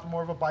surf shop, but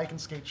more of a bike and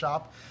skate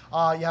shop.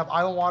 You have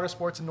Island Water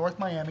Sports in North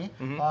Miami.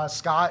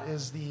 Scott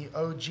is the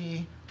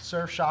OG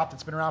surf shop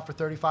that's been around for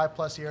 35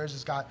 plus years.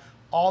 It's got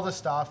all the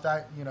stuff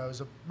that is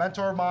a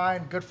mentor of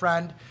mine, good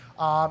friend.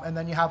 And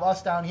then you have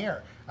us down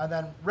here. And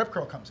then Rip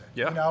Curl comes in.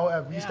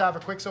 Yeah. We used to have a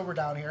Quicksilver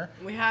down here.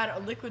 We had a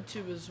liquid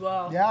tube as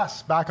well.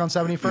 Yes, back on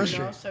 71st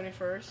Street.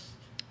 71st.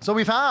 So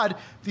we've had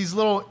these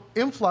little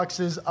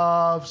influxes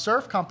of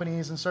surf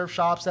companies and surf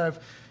shops that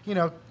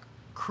have,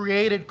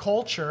 created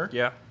culture.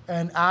 Yeah.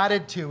 and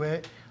added to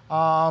it.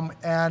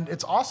 And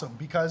it's awesome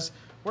because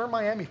we're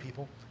Miami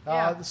people.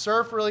 Yeah. The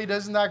surf really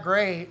isn't that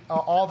great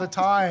all the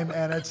time,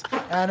 and it's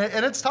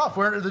tough.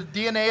 The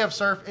DNA of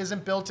surf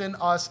isn't built in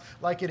us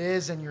like it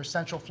is in your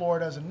Central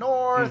Floridas and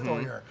North,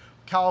 or your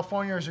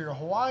Californias or your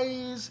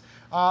Hawaiis.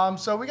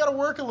 So we got to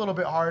work a little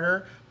bit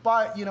harder.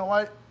 But you know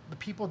what? The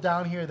people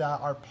down here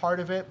that are part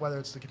of it, whether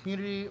it's the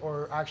community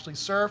or actually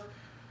surf,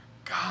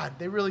 God,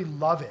 they really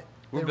love it.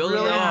 We're building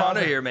really a love lot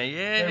it. here, man.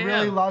 Yeah, They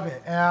really love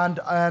it, and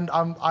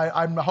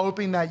I'm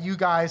hoping that you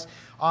guys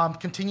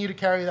continue to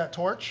carry that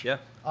torch. Yeah.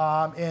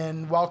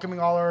 In welcoming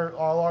all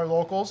our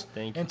locals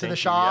into the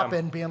shop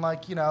and being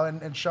like,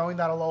 and showing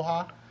that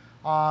aloha,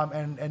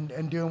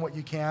 and doing what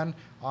you can.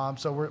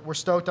 So we're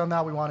stoked on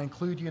that. We want to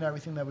include you in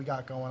everything that we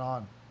got going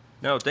on.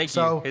 No, thank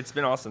you. It's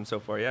been awesome so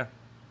far. Yeah.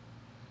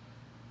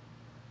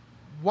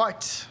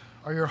 What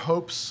are your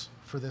hopes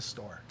for this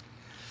store?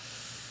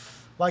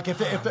 Like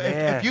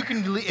if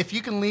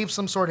you can leave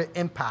some sort of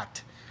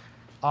impact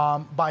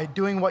by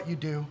doing what you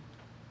do,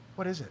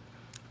 what is it?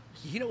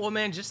 You know what,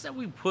 man? Just that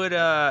we put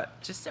the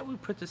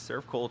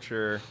surf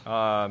culture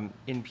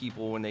in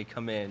people when they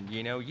come in.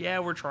 Yeah,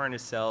 we're trying to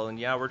sell, and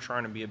yeah, we're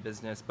trying to be a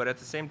business, but at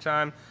the same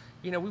time,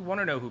 we want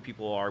to know who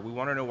people are. We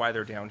want to know why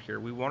they're down here.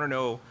 We want to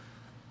know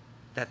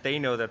that they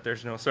know that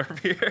there's no surf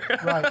here.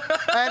 Right.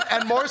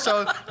 And more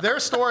so, their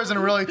store is in a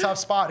really tough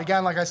spot.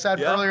 Again, like I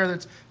said earlier,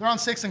 they're on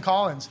 6th and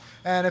Collins.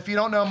 And if you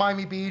don't know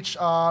Miami Beach,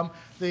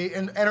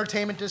 the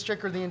entertainment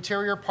district, or the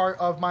interior part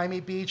of Miami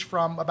Beach,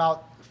 from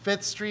about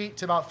 5th Street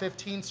to about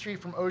 15th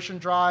Street, from Ocean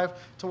Drive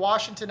to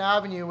Washington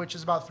Avenue, which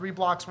is about 3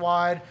 blocks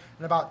wide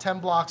and about 10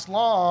 blocks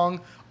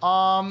long,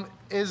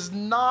 is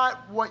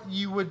not what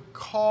you would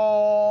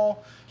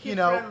call,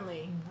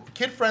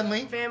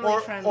 kid-friendly,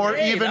 family-friendly. or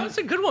Hey, even that was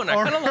a good one. I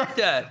kind of like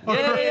that.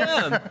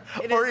 Yeah.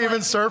 or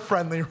even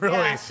surf-friendly, really.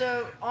 Yeah,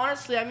 so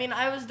honestly,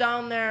 I was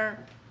down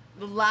there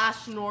the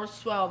last North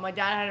Swell. My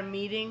dad had a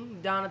meeting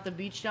down at the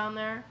beach down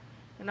there,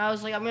 and I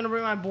was like, I'm going to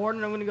bring my board,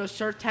 and I'm going to go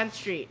surf 10th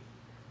Street.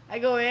 I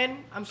go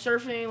in, I'm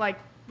surfing like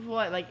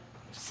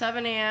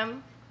 7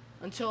 a.m.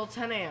 until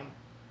 10 a.m.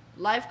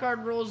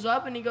 Lifeguard rolls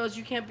up, and he goes,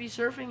 you can't be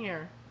surfing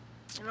here.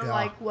 And I'm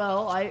like,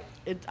 well,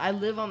 I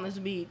live on this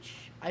beach.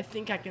 I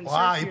think I can surf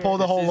Wow, here. you pulled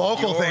the whole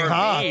local thing,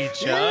 huh?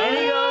 Beach,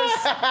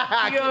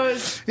 And he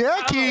goes,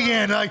 Yeah,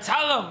 Keegan. Like,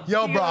 Tell him.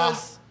 yo, he bro,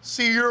 goes-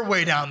 see your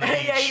way down the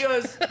beach. yeah, he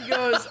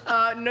goes,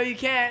 no, you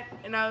can't.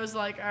 And I was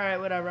like, all right,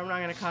 whatever. I'm not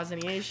going to cause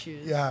any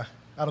issues. Yeah,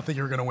 I don't think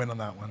you were going to win on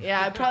that one.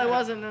 Yeah, I probably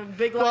wasn't a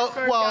big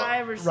lifeguard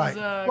guy versus right.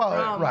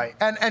 Grom. Right.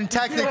 And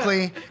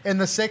technically, in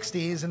the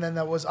 60s, and then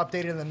that was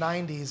updated in the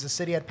 90s, the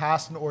city had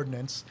passed an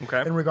ordinance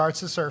in regards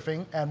to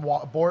surfing and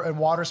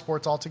water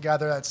sports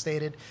altogether that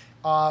stated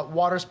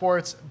water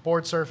sports,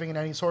 board surfing, and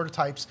any sort of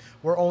types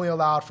were only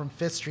allowed from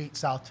 5th Street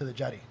south to the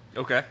jetty.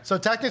 Okay. So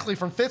technically,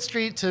 from 5th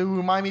Street to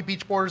Miami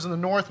Beach borders in the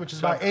north, which is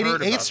about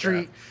 88th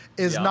Street,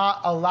 is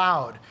not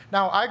allowed.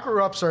 Now, I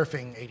grew up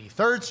surfing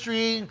 83rd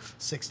Street,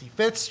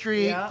 65th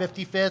Street,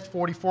 55th,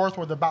 44th,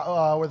 where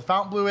the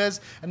Fontainebleau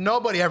is, and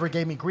nobody ever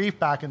gave me grief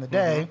back in the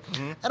day.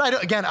 And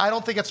I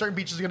don't think at certain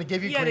beaches are going to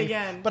give you grief.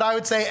 But I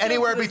would say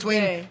anywhere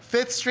between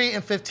 5th Street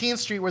and 15th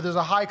Street, where there's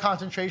a high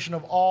concentration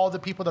of all the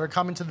people that are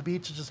coming to the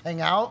beach to just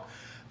hang out,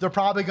 they're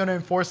probably going to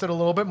enforce it a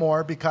little bit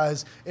more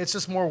because it's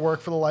just more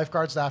work for the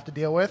lifeguards to have to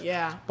deal with.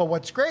 Yeah. But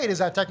what's great is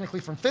that technically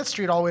from 5th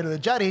Street all the way to the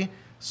jetty,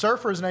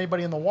 surfers and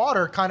anybody in the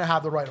water kind of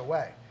have the right of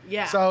way.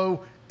 Yeah.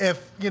 So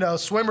if,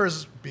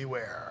 swimmers,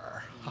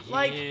 beware.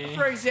 Like,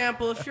 for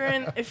example, if you're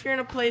in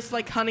a place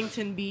like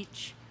Huntington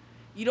Beach,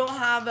 you don't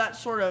have that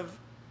sort of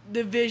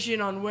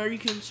division on where you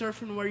can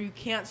surf and where you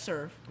can't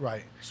surf.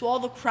 Right. So all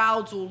the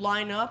crowds will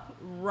line up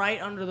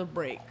right under the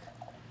break.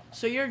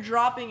 So you're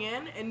dropping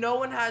in, and no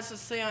one has to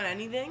say on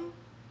anything,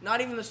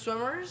 not even the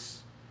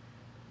swimmers.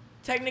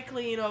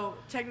 Technically,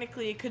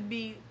 it could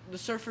be the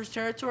surfers'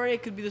 territory.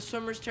 It could be the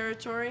swimmers'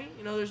 territory.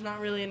 There's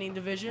not really any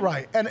division.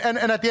 Right. And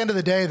at the end of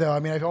the day, though,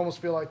 I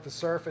almost feel like the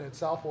surf in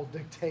itself will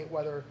dictate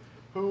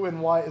who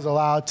and what is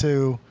allowed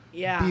to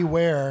be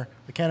where.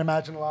 I can't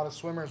imagine a lot of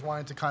swimmers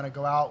wanting to kind of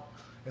go out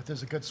if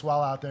there's a good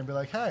swell out there and be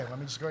like, hey, let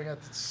me just go and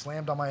get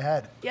slammed on my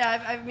head.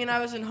 Yeah, I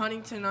was in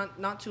Huntington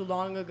not too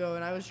long ago,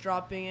 and I was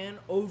dropping in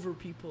over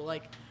people.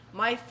 Like,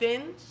 my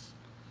fins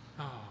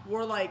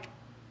were, like,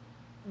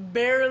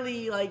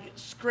 barely, like,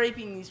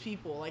 scraping these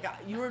people. Like,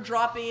 you were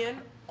dropping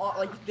in,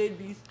 like, they'd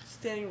be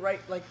standing right,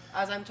 like,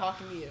 as I'm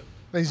talking to you.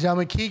 Ladies and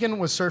gentlemen, Keegan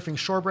was surfing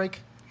shore break.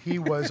 He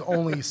was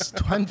only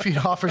 10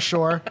 feet off of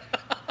shore.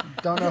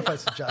 Don't know if I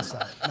suggest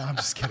that. No, I'm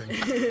just kidding.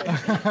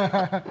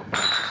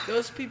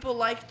 Those people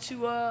like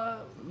to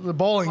the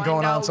bowling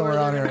going on somewhere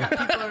around here.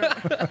 People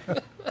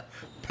are,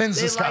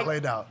 Pins just got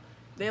laid out.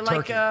 They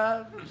Turkey.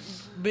 like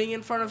being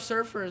in front of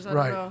surfers. I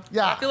Right. don't know.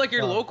 Yeah. I feel like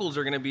your locals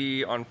are going to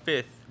be on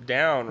 5th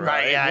down, right?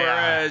 Right, yeah, yeah.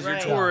 Whereas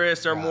Right. your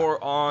tourists are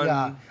more on.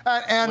 Yeah,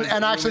 and was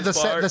it actually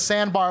Lewis Park? the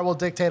sandbar will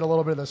dictate a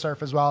little bit of the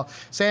surf as well.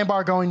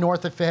 Sandbar going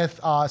north of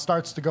 5th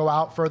starts to go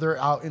out further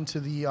out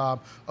into the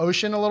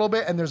ocean a little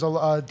bit, and there's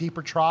a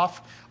deeper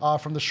trough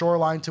from the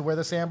shoreline to where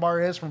the sandbar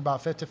is from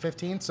about 5th to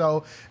 15th.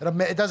 So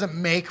it doesn't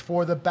make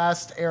for the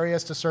best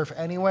areas to surf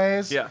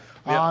anyways. Yeah.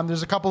 Yeah.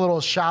 There's a couple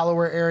little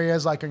shallower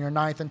areas like on your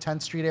 9th and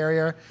 10th Street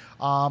area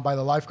by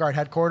the lifeguard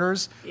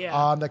headquarters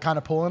that kind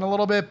of pull in a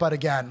little bit. But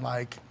again,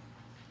 like,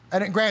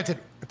 and granted,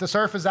 if the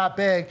surf is that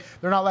big,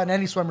 they're not letting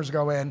any swimmers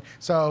go in.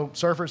 So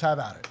surfers have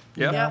at it.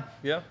 Yeah. Yeah.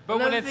 Yeah. But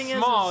when Another it's thing is-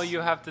 small,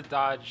 you have to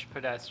dodge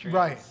pedestrians.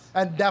 Right.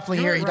 And definitely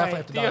here, you definitely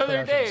have to The dodge other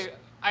pedestrians. day,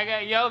 I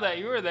got yelled at.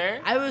 You were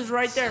there. I was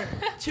right there.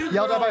 Two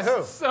Yelled at girls. by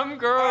who? Some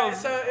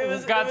girls So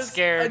it got was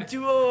scared. a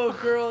duo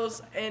of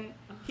girls, and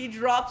he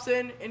drops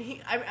in, and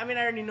I mean,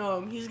 I already know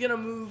him. He's gonna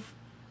move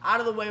out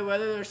of the way,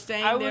 whether they're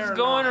staying I there was or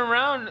going not.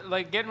 around,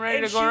 like getting ready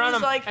And to go she around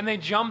was them, like- and they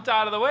jumped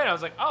out of the way. And I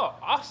was like, "Oh,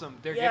 awesome!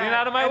 They're Yeah, getting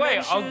out of my and way.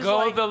 then she I'll was go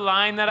like- the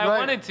line that I Right.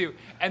 wanted to."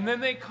 And then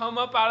they come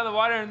up out of the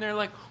water, and they're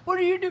like, "What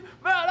do you do?" Blah,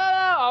 blah,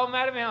 blah, all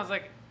mad at me. I was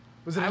like,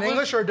 Was it in I was-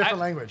 English or a different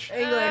I- language?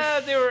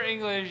 English. They were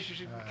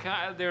English.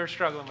 They were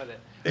struggling with it.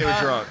 They were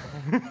drunk.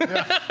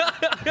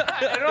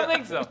 I don't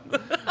think so.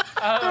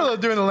 They're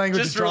doing the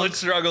language Just of really drunks.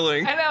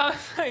 struggling. And I was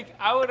like,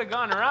 I would have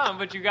gone around,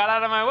 but you got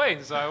out of my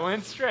way, so I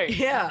went straight.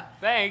 Yeah.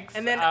 Thanks.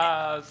 And then-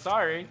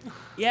 sorry.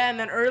 Yeah, and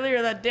then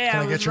earlier that day, Can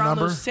I I was get your around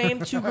number? those same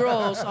two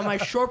girls on my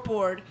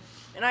shortboard,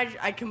 and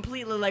I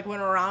completely like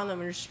went around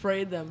them and just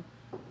sprayed them.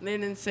 And they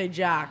didn't say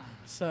jack,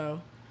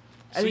 so.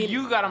 So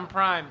you got him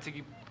primed to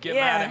get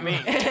mad at me.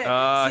 He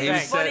See,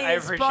 was it's funny. I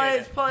It's appreciate probably, it.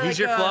 it's probably He's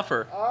like your a-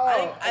 fluffer.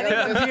 Oh, I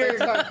think the beard-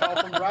 call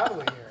from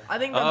Bradley here. I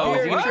think the Oh, is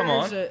beard he gonna come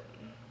triggers on? it.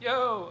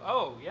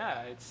 Oh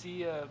yeah, I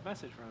see a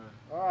message from him.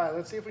 All right,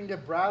 let's see if we can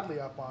get Bradley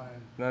up on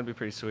it. That'd be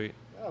pretty sweet.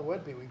 Yeah, it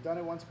would be. We've done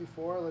it once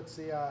before. Let's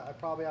see. I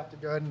probably have to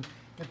go ahead and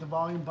get the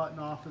volume button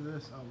off of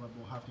this. Oh,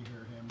 we'll have to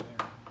hear him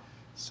there.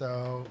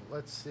 So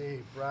let's see,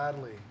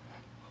 Bradley.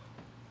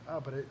 Oh,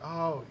 but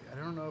I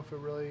don't know if it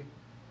really.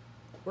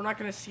 We're not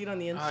gonna see it on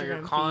the Instagram Oh,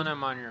 you're calling feed.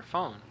 him on your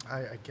phone.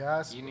 I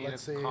guess. You need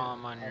let's to see. call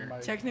him on your- my-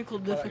 Technical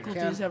But I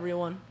difficulties, can't-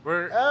 everyone.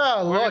 We're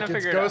Oh, we're look, gonna it's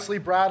figure it out. Ghostly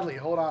Bradley.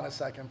 Hold on a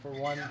second for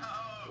one.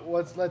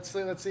 Let's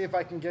see if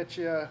I can get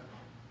you.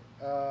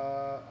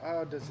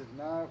 Does it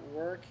not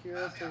work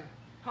here?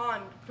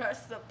 Han,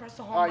 press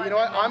the home All right, you know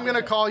what? button and I'm then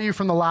gonna call you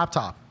from the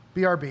laptop.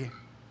 BRB.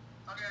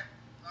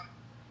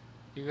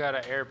 You got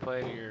to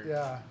AirPlay to your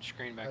Yeah.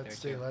 screen back Let's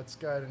there see. too. Let's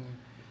go ahead and.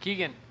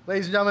 Keegan.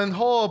 Ladies and gentlemen,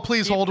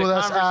 please Keep hold the with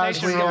us as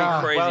conversation we It's gonna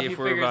going. be crazy Well, he if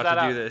we're figures about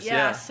that to do out. this. Yeah.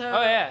 Yeah. So.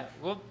 Oh yeah,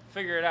 we'll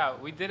figure it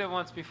out. We did it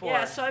once before.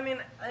 Yeah. So I mean.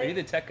 Are you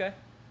the tech guy?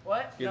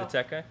 What? You're no. the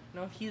tech guy?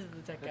 No, he's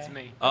the tech guy. That's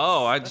me.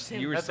 Oh, That's you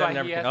him. were That's setting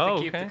why he everything. has to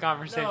Oh, keep okay. the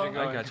conversation No.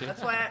 going. I got you.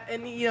 That's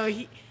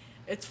why,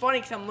 it's funny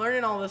because I'm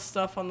learning all this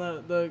stuff on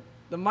the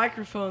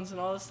microphones and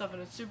all this stuff,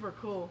 and it's super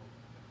cool.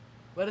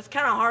 But it's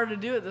kind of hard to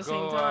do at the same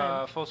Go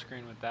time. full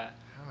screen with that.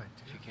 How do I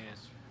If you can.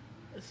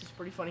 This is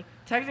pretty funny.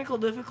 Technical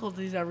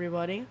difficulties,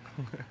 everybody.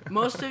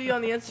 Most of you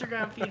on the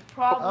Instagram feed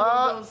probably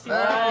don't see there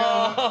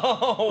that.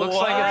 Oh, Looks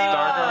like it's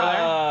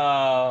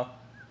dark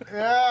over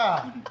there.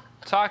 Yeah.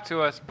 Talk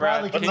to us,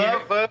 Brad. Bradley, Can can you?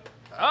 you- Flip?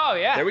 Oh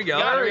yeah. There we go.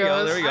 Got There we it.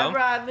 go. There we Hi, go.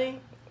 Bradley.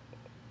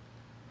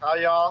 How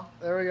y'all?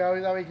 There we go.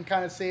 Now we can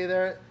kind of see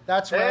there.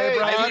 That's Hey, Ray,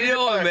 how How Brad. you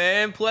doing,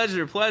 man?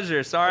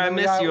 Pleasure. Sorry I And then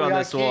we missed got- you we on got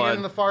this Keegan one.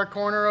 in the far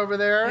corner over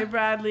there. Hey,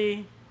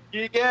 Bradley.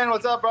 Keegan,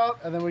 what's up, bro?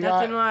 And then we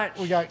Nothing got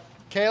much.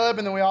 Caleb,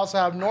 and then we also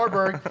have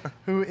Norberg,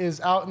 who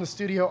is out in the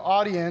studio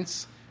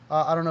audience.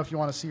 I don't know if you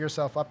want to see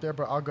yourself up there,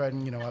 but I'll go ahead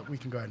and, you know what, we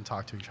can go ahead and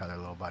talk to each other,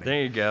 little buddy.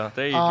 There you go. At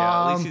least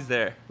Um, he's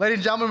there. Ladies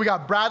and gentlemen, we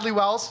got Bradley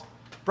Wells,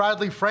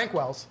 Bradley Frank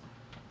Wells.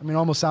 I mean, it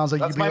almost sounds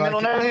like That's you'd be my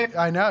like. middle name?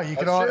 I know. You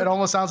could. That's true. It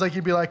almost sounds like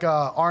you'd be like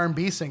a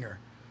R&B singer.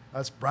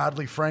 That's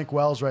Bradley Frank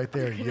Wells right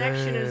there.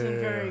 Connection isn't Yeah.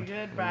 very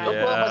good, Don't Bradley.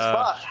 blow my Yeah.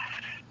 spot.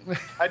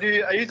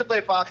 I used to play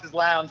Fox's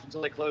Lounge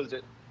until they closed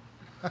it.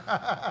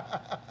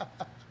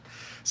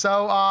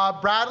 So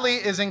Bradley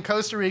is in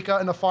Costa Rica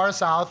in the far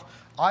south.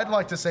 I'd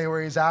like to say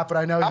where he's at, but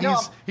I know I know.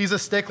 he's a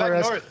stickler.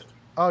 Back as- north.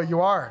 Oh,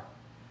 you are.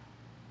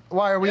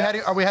 Why are we Yes.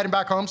 heading? Are we heading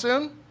back home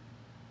soon?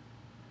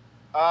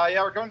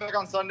 Yeah, we're coming back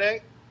on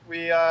Sunday.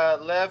 We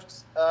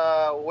left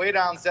way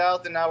down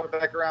south, and now we're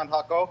back around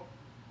Jaco.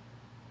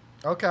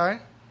 Okay.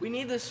 We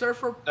need the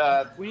surf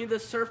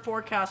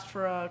forecast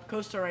for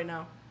Costa right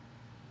now.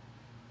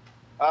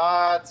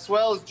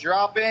 Swell is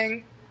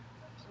dropping.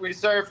 We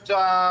surfed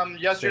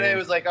yesterday. Same. It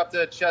was like up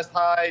to chest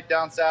high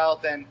down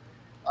south, and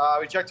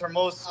we checked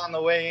Hermosa on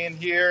the way in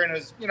here, and it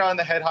was in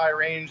the head high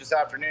range this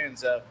afternoon.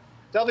 So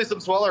definitely some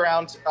swell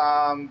around,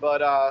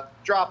 but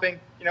dropping.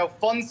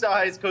 Fun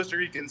size Costa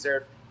Rican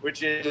surf,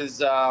 which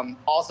is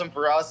awesome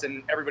for us,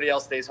 and everybody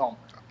else stays home.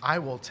 I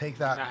will take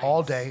that Nice.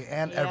 all day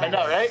and Yeah. every I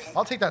know, day. right?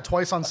 I'll take that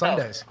twice on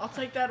Sundays. I'll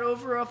take that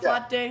over a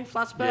flat day,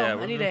 flat spell, Yeah,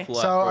 we're any doing day.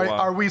 flat So for a are, while.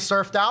 are we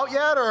surfed out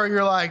yet, or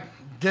you're like,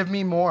 give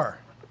me more?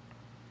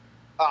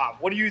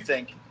 What do you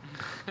think?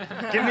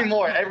 Give me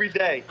more every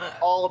day,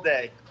 all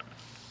day.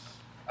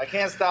 I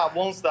can't stop,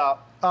 won't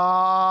stop.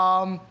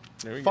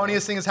 There we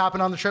Funniest thing has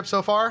happened on the trip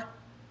so far?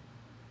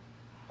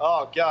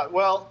 Oh, God.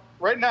 Well,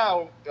 right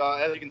now,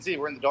 as you can see,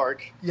 we're in the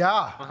dark.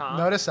 Yeah,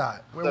 notice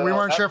that. We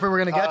weren't sure if we were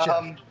going to get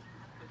you.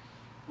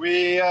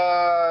 We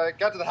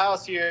got to the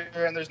house here,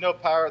 and there's no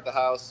power at the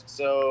house,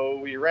 so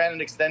we ran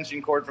an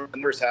extension cord from the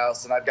neighbor's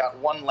house, and I've got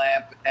one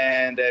lamp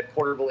and a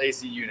portable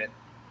AC unit.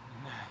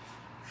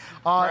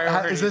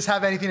 Does this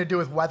have anything to do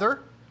with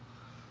weather?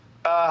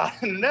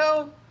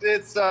 No,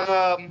 it's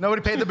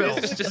Nobody paid the bills.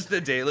 It's just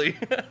the daily.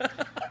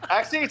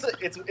 actually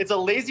it's a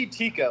lazy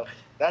Tico.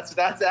 That's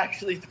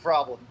actually the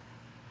problem.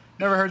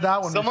 Never heard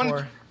that one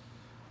before.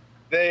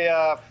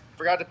 They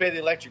forgot to pay the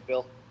electric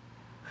bill.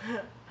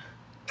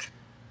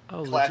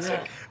 Oh,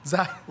 Classic.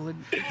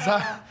 legit.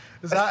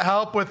 Does that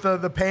help with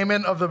the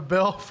payment of the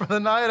bill for the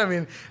night? I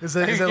mean, is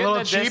it a getting little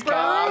a cheaper?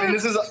 discount? I mean,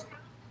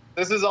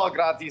 this is all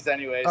gratis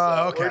anyway,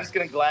 so okay. we're just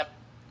gonna glamp.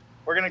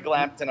 We're gonna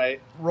glamp tonight.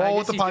 Roll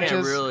with the You can't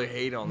punches. really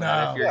hate on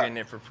that No. if you're Yeah. getting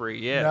it for free.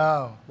 Yeah.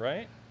 No.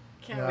 Right?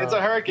 No. It's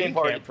a hurricane You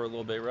party. camp for a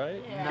little bit,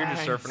 right? Yeah. You're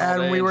just Nice. surfing all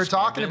day. And we were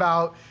talking camping.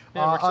 about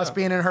works us out.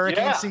 being in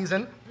hurricane Yeah.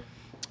 season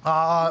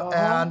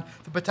and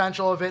the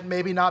potential of it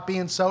maybe not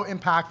being so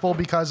impactful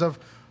because of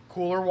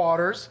cooler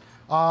waters.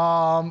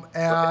 And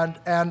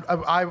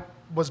I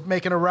was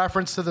making a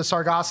reference to the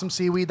sargassum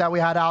seaweed that we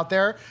had out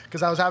there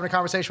because I was having a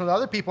conversation with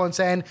other people and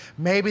saying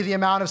maybe the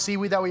amount of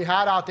seaweed that we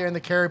had out there in the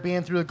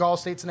Caribbean through the Gulf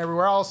states and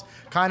everywhere else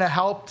kind of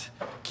helped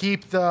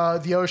keep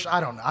the ocean.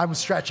 I don't know. I'm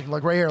stretching.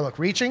 Look right here. Look,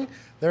 reaching.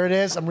 There it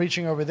is. I'm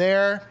reaching over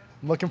there.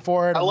 I'm looking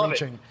for it. I'm love it.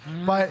 reaching.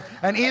 But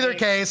in either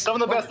case,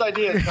 Some of the best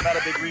ideas come out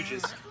of big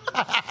reaches.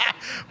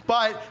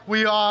 but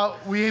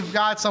we've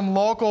got some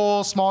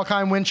local small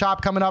kind wind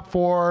chop coming up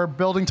for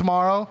building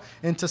tomorrow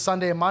into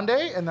Sunday and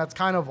Monday, and that's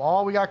kind of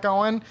all we got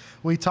going.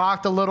 We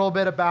talked a little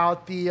bit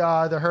about the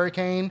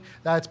hurricane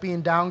that's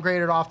being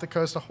downgraded off the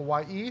coast of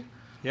Hawaii.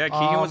 Yeah,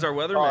 Keegan was our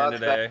weatherman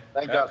that's today.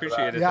 thank I God for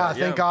appreciate that. it. Yeah,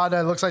 thank God.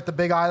 It looks like the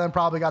Big Island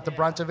probably got the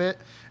brunt of it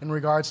in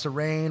regards to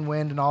rain,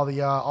 wind, and all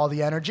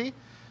the energy.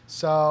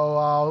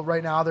 So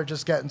right now they're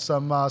just getting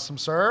some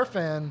surf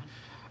and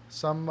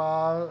some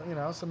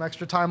some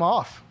extra time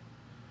off.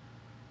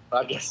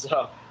 I guess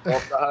so.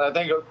 Well, I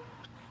think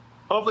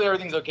hopefully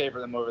everything's okay for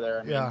them over there.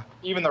 I mean, Yeah.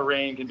 Even the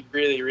rain can be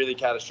really, really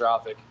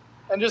catastrophic,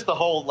 and just the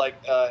whole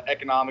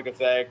economic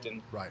effect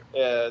and Right.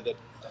 the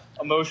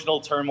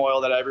emotional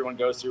turmoil that everyone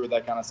goes through with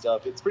that kind of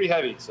stuff. It's pretty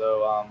heavy.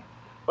 So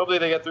hopefully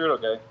they get through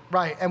it okay.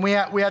 Right, and we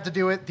had to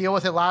deal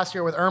with it last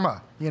year with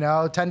Irma.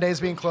 10 days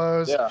being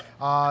closed. Yeah.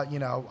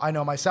 I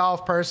know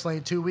myself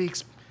personally, 2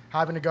 weeks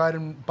having to go ahead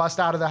and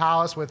bust out of the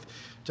house with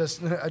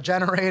just a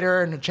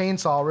generator and a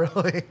chainsaw,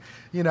 really.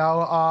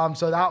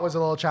 So that was a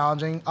little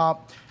challenging.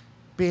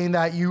 Being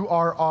that you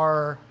are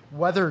our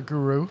weather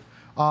guru,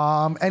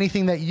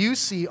 anything that you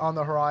see on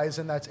the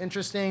horizon that's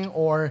interesting,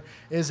 or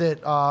is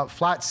it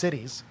flat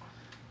cities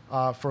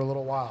for a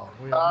little while?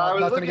 We have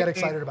nothing to get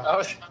excited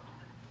about.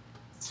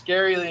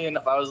 Scarily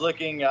enough, I was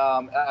looking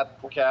at the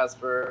forecast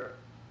for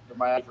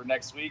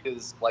next week.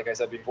 Is like I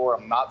said before,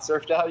 I'm not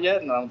surfed out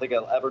yet, and I don't think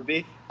I'll ever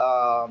be.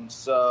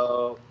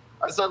 So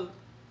I saw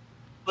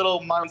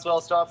little minor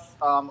swell stuff.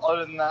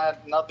 Other than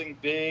that, nothing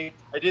big.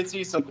 I did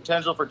see some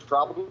potential for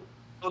tropical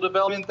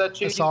development that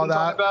Chase I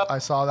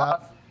about. saw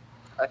that.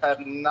 I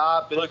have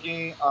not been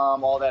looking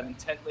all that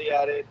intently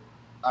at it.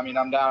 I mean,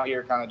 I'm down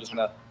here kind of just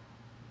gonna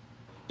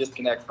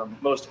disconnect from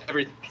most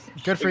everything.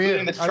 Good for you.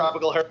 Including the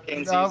tropical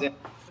hurricane season.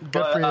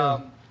 Good for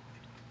you.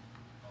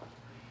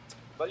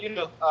 But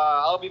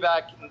I'll be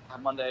back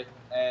on Monday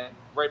and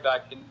right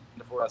back into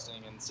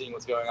forecasting and seeing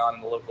what's going on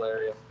in the local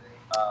area.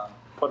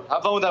 But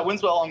have fun with that wind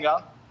swell on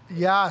gone.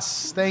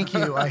 Yes, thank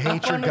you. I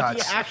hate your Fun with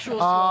guts. the actual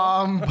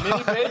swell.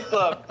 Mini Base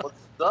Club. What's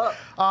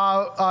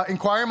up?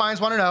 Inquiring minds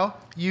want to know,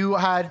 you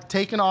had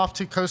taken off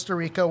to Costa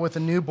Rica with a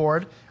new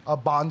board, a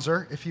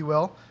Bonzer, if you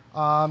will.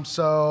 Yeah.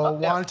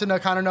 Wanted to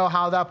kind of know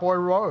how that board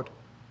rode.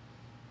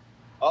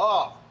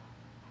 Oh,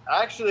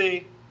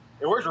 actually,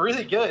 it worked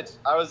really good.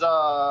 I was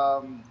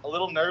a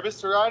little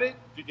nervous to ride it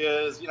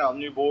because,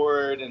 new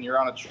board and you're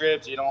on a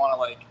trip, so you don't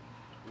want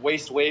to,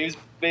 waste waves,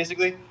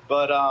 basically.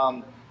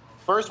 But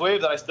first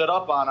wave that I stood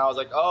up on, I was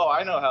like, oh,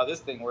 I know how this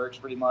thing works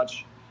pretty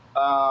much.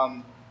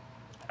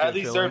 At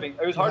least feeling.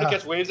 surfing. It was hard to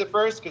catch waves at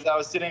first because I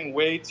was sitting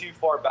way too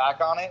far back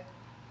on it.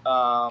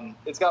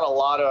 It's got a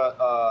lot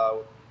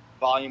of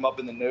volume up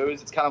in the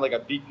nose. It's kind of like a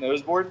beak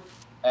nose board,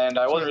 and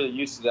I wasn't really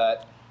used to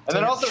that. And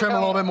then also trim a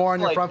little bit more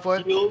on your front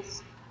foot?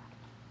 Heels.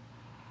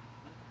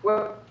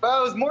 Well, it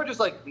was more just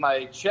like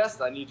my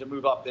chest I need to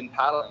move up in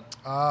paddling.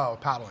 Oh,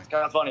 paddling.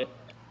 Kind of funny.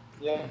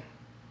 Yeah.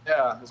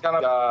 It's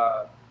kind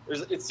of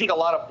it's like a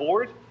lot of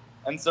board,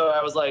 and so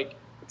I was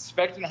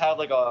expecting to have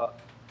a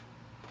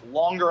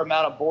longer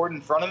amount of board in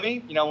front of me,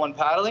 when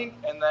paddling,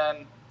 and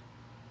then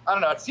I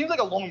don't know. It seems like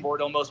a longboard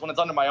almost when it's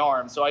under my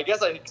arm. So I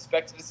guess I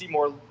expected to see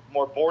more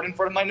board in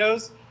front of my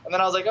nose, and then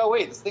I was like, oh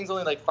wait, this thing's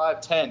only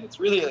 5'10". It's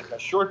really a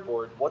short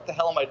board. What the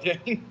hell am I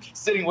doing,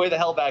 sitting way the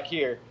hell back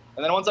here?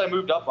 And then once I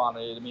moved up on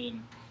it, I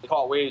mean, it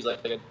caught waves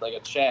like a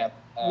champ,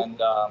 and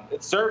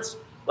it surfs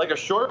like a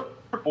short,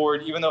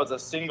 board, even though it's a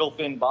single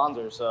fin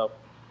Bonzer. So,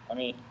 I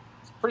mean,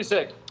 it's pretty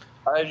sick.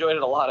 I enjoyed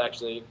it a lot,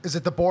 actually. Is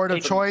it the board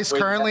of choice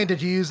currently?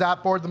 Did you use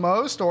that board the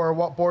most, or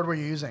what board were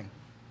you using?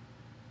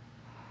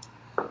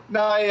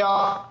 No,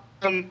 I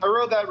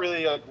rode that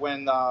really like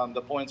when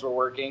the points were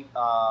working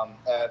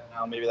at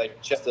maybe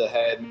like chest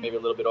ahead, maybe a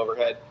little bit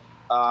overhead.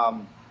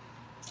 And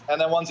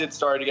then once it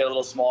started to get a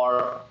little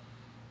smaller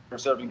for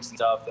surfing and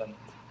stuff, then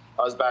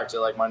I was back to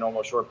like my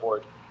normal short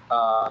board.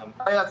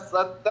 That's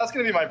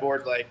going to be my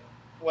board like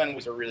when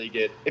we are really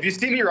good. If you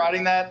see me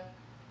riding that,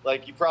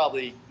 like you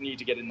probably need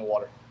to get in the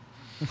water.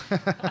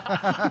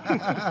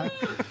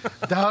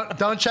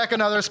 Don't check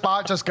another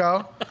spot, just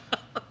go.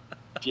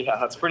 Yeah,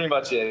 that's pretty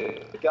much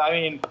it. I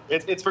mean,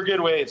 it's for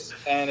good waves,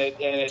 and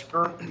it's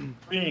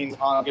green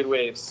on good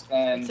waves,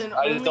 and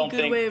I just don't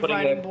think putting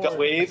in a gut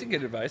wave. That's a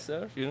good advice,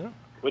 though. You know,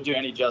 would do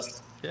any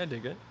justice. Yeah, I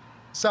dig it.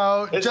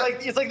 So it's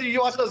like you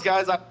watch those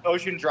guys on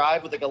Ocean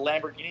Drive with like a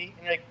Lamborghini,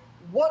 and you're like,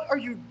 what are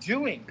you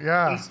doing?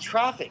 Yeah. In this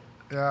traffic.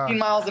 Yeah. 15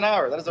 miles an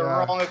hour. That is the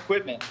wrong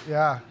equipment.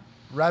 Yeah.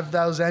 Rev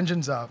those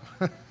engines up.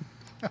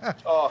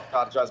 Oh,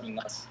 God, it drives me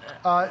nuts.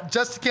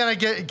 Just to kind of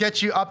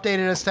get you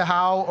updated as to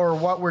how or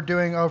what we're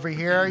doing over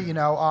here, you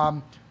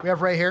know, we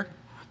have Ray here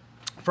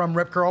from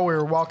Rip Curl. We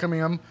were welcoming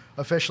him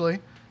officially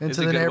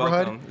into the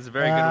neighborhood. Welcome. It's a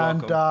very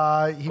good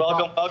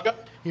welcome. Welcome.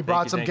 He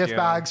brought some gift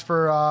bags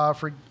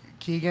for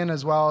Keegan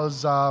as well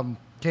as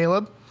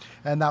Caleb,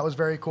 and that was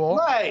very cool.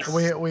 Nice.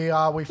 We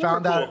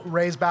found that cool.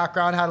 Ray's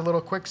background had a little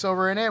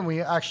Quicksilver in it, and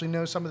we actually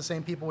know some of the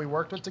same people we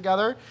worked with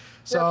together.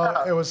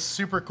 So it was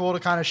super cool to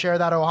kind of share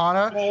that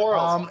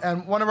ohana.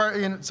 And one of our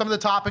some of the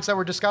topics that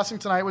we're discussing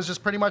tonight was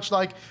just pretty much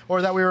like,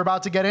 or that we were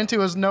about to get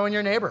into, is knowing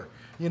your neighbor.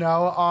 You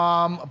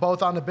know,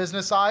 both on the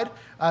business side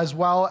as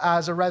well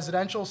as a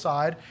residential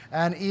side,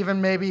 and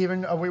maybe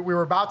we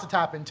were about to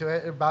tap into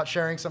it about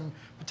sharing some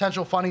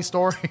potential funny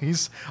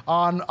stories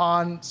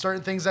on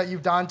certain things that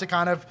you've done to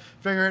kind of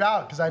figure it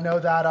out. Because I know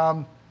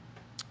that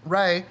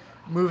Ray,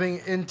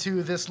 moving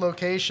into this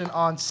location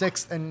on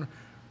 6th and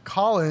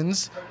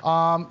Collins,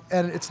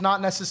 and it's not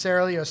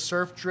necessarily a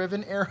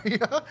surf-driven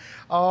area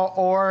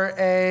or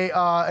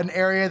an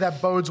area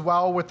that bodes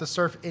well with the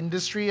surf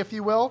industry, if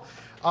you will.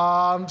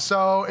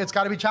 So it's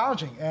got to be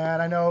challenging.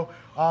 And I know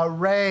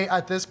Ray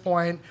at this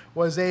point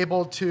was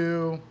able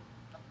to.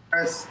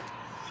 There you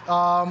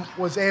go.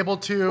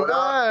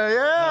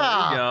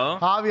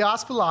 Javi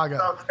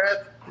Aspalaga.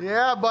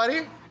 Yeah,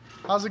 buddy.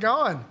 How's it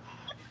going?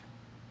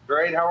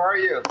 Great. How are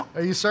you?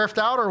 Are you surfed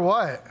out or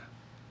what?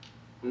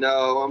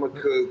 No, I'm a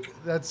kook.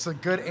 That's a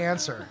good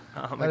answer.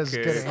 That is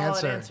a good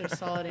answer.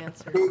 Solid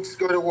answer. Kooks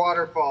go to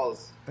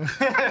waterfalls.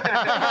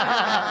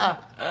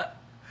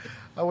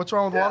 What's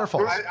wrong with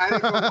waterfalls? I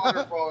didn't go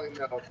waterfalling,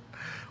 though.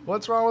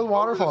 What's wrong with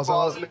waterfalls?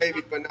 Falls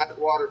maybe, but not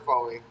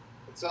waterfalling.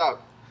 What's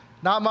up?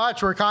 Not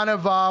much. We're kind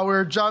of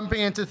we're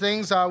jumping into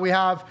things. We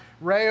have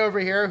Ray over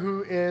here,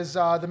 who is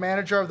the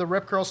manager of the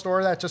Rip Curl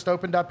store that just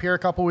opened up here a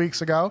couple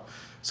weeks ago.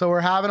 So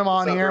we're having him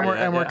on here,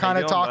 and we're kind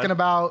of talking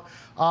about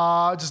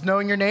just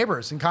knowing your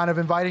neighbors and kind of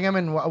inviting them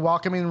and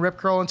welcoming Rip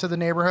Curl into the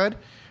neighborhood.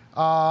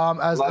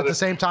 At the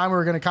same time,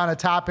 we're going to kind of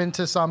tap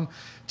into some,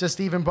 just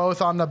even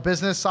both on the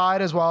business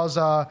side as well as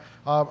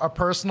a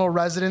personal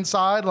resident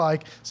side,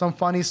 like some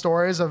funny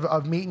stories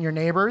of meeting your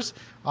neighbors.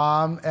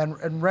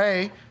 And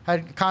Ray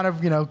had kind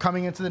of,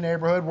 coming into the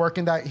neighborhood,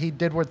 working that he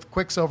did with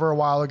Quicksilver a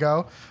while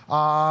ago,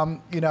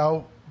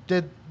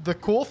 did the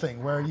cool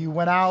thing where you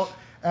went out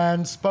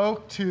and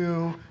spoke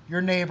to your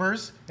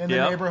neighbors in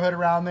the neighborhood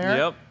around there.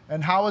 Yep.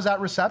 And how was that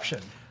reception?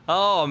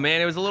 Oh,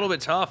 man, it was a little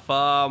bit tough.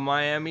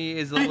 Miami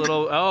is a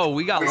little... Oh,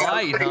 we got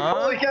light, huh?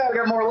 Holy cow, we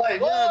got more light.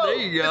 Yeah, there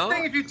you go. This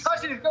thing, if you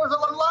touch it, it goes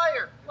on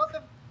liar. What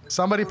the...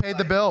 Somebody paid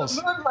the bills.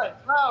 Moonlight.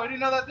 Wow, I didn't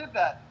know that did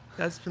that.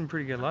 That's been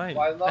pretty good light.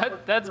 Well, I love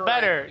That's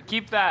better.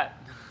 Keep that.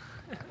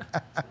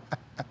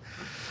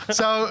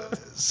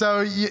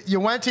 So you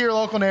went to your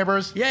local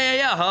neighbors.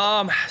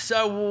 Yeah.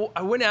 So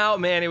I went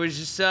out, man. It was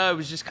just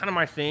kind of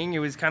my thing. It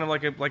was kind of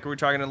like we were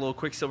talking a little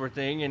Quicksilver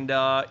thing, and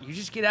you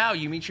just get out,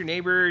 you meet your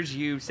neighbors,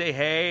 you say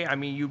hey. I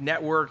mean, you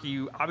network.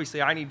 You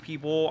obviously, I need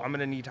people. I'm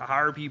gonna need to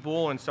hire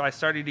people, and so I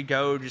started to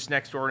go just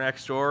next door,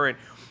 and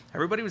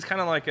everybody was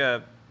kind of like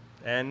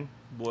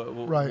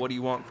what do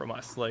you want from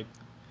us? Like,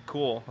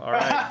 cool. All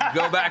right,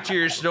 go back to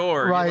your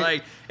store. Right.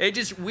 Like I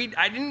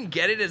didn't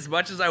get it as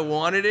much as I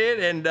wanted it,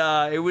 and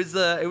it was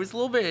a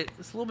little bit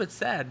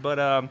sad.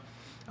 But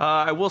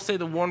I will say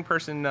the one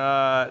person,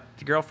 the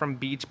girl from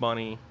Beach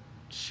Bunny,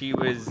 she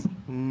was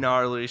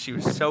gnarly. She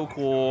was so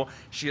cool.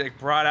 She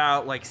brought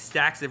out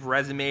stacks of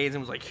resumes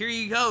and was like, "Here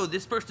you go.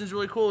 This person's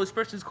really cool. This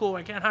person's cool.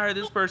 I can't hire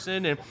this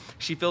person." And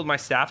she filled my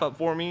staff up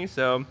for me.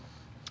 So.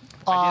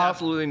 I did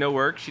absolutely no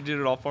work. She did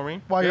it all for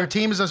me. Well, your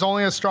team is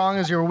only as strong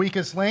as your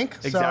weakest link.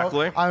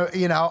 Exactly.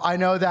 So, I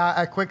know that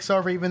at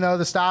Quicksilver, even though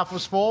the staff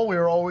was full, we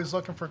were always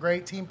looking for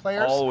great team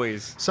players.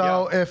 Always.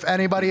 So if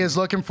anybody is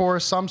looking for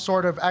some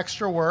sort of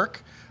extra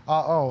work,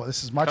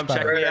 this is much Come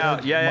better. check me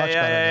out.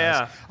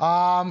 Yeah.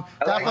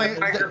 Definitely. Like the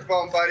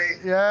microphone, buddy.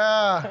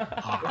 Yeah.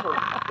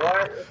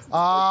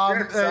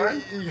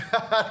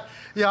 What?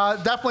 Yeah,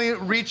 definitely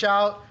reach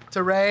out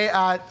to Ray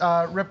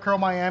at Rip Curl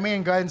Miami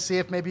and go ahead and see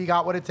if maybe you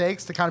got what it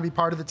takes to kind of be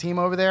part of the team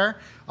over there.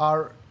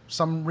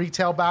 Some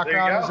retail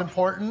background is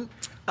important.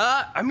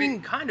 I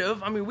mean, kind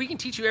of. I mean, we can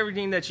teach you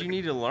everything that you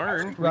need to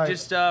learn. Right. We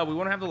just, we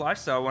want to have the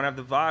lifestyle. We want to have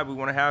the vibe. We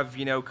want to have,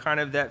 kind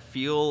of that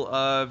feel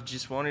of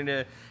just wanting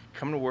to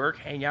come to work,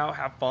 hang out,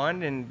 have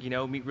fun, and,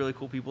 meet really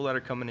cool people that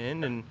are coming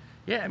in. And,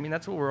 yeah, I mean,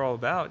 that's what we're all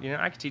about.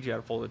 I can teach you how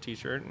to fold a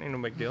T-shirt. Ain't no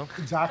big deal.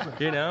 Exactly.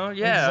 Yeah,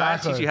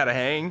 Exactly. I teach you how to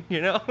hang,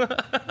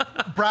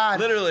 Brad.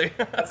 Literally.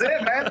 That's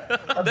it, man.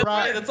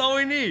 That's all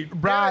we need.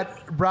 Brad,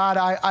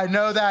 I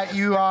know that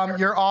you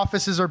your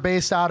offices are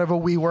based out of a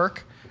WeWork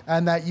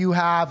and that you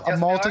have a Yes,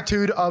 they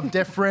multitude of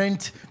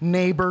different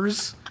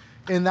neighbors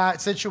in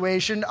that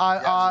situation.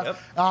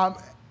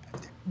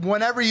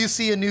 Whenever you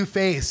see a new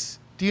face,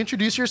 do you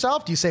introduce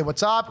yourself? Do you say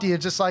what's up? Do you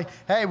just like,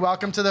 hey,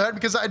 welcome to the hood?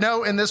 Because I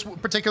know in this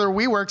particular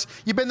WeWorks,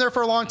 you've been there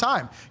for a long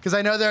time. Because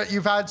I know that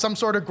you've had some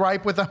sort of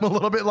gripe with them a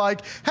little bit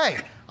like, hey,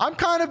 I'm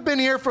kind of been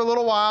here for a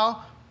little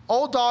while,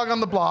 old dog on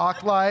the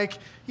block, like,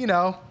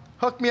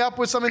 hook me up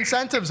with some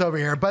incentives over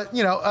here. But,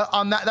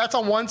 on that's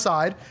on one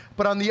side.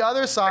 But on the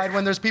other side,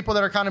 when there's people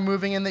that are kind of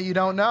moving in that you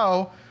don't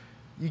know,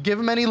 you give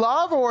them any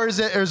love? Or is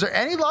there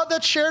any love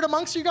that's shared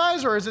amongst you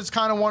guys? Or is it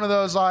kind of one of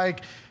those, like,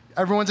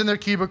 everyone's in their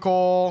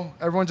cubicle,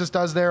 everyone just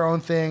does their own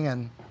thing?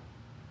 And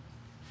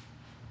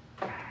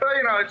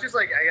Well, it's just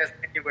like, I guess,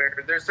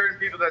 anywhere. There's certain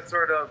people that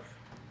sort of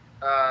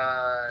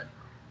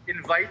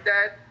invite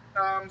that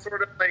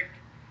sort of, like,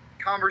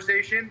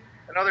 conversation.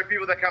 And other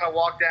people that kind of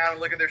walk down and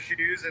look at their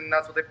shoes, and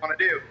that's what they want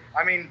to do.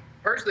 I mean,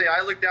 personally,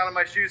 I look down at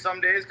my shoes some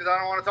days because I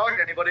don't want to talk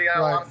to anybody. I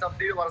have a lot of stuff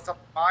to do, a lot of stuff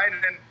to mind,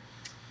 and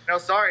then,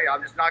 sorry,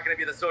 I'm just not going to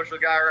be the social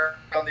guy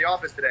around the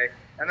office today.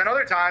 And then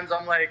other times,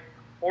 I'm like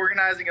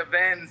organizing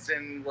events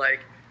and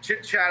like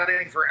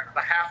chit-chatting for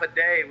a half a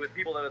day with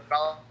people that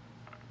about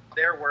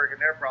their work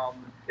and their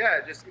problems. Yeah,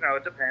 it just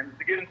it depends.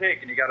 It's a give and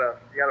take, and you gotta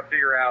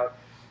figure out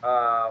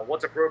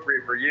what's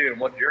appropriate for you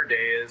and what your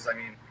day is. I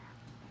mean,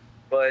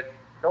 but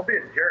don't be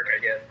a jerk,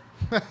 I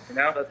guess.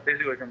 That's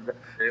basically what it comes down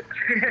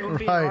to. Don't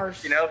be Right.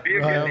 harsh. Be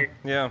a good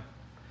Yeah.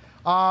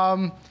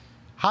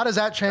 how does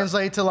that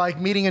translate to like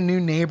meeting a new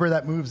neighbor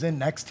that moves in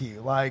next to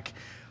you? Like,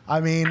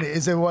 I mean,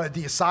 is it what,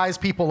 do you size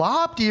people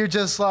up? Do you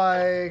just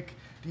like,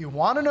 do you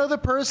want to know the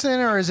person,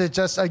 or is it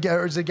just,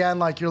 again,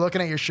 like you're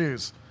looking at your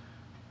shoes?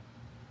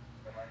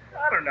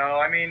 I don't know.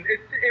 I mean,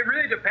 it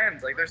really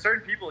depends. Like, there's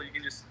certain people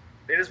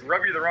they just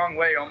rub you the wrong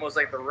way almost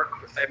like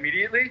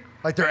immediately.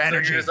 Like their And so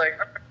energy. you're just like,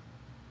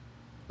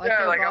 Like yeah,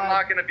 their like I'm vibe.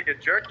 not gonna be a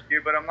jerk to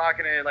you, but I'm not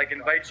gonna like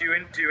invite you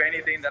into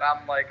anything that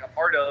I'm like a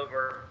part of.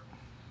 Or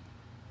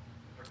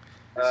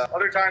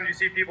other times you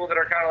see people that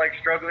are kind of like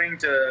struggling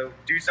to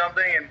do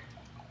something, and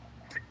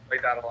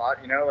like that a lot.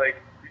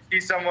 Like you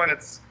see someone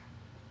that's,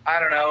 I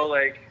don't know,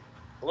 like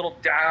a little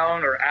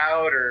down or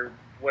out or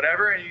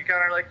whatever, and you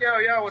kind of like,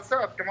 yo, what's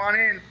up? Come on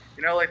in.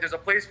 Like there's a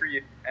place for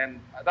you,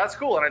 and that's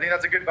cool. And I think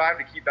that's a good vibe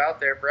to keep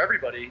out there for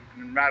everybody,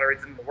 no matter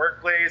it's in the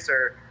workplace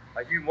or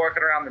like you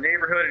walking around the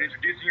neighborhood and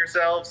introducing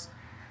yourselves.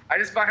 I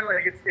just find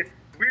like it's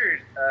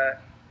weird.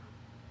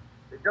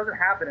 It doesn't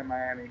happen in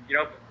Miami,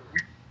 It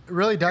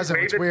really doesn't.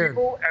 wave It's at weird.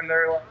 people and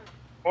they're like,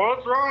 well,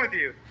 what's wrong with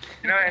you?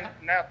 And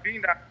now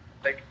being that,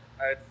 like,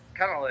 it's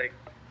kind of like,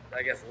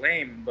 I guess,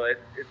 lame, but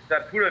it's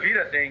that Pura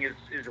Vida thing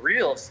is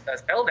real as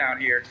hell down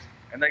here.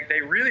 And like,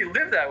 they really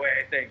live that way,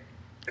 I think.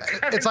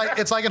 It's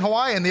like in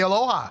Hawaii in the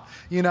Aloha,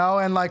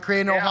 and like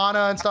creating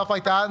Ohana and stuff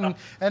like that,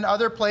 and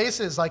other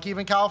places like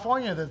even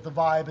California, that the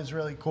vibe is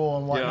really cool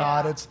and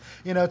whatnot. Yeah. It's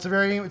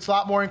it's a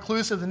lot more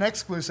inclusive than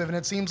exclusive, and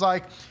it seems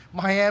like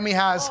Miami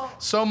has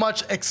so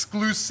much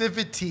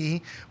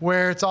exclusivity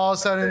where it's all of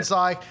a sudden it's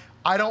like,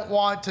 I don't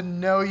want to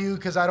know you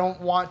because I don't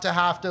want to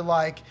have to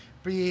like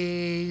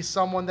be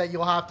someone that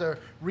you'll have to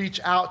reach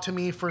out to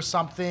me for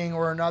something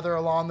or another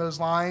along those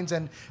lines,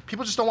 and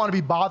people just don't want to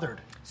be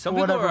bothered. Some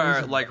for people whatever are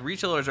reason. like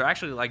retailers are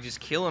actually like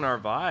just killing our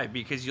vibe,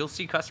 because you'll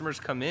see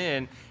customers come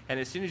in, and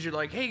as soon as you're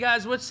like, hey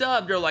guys, what's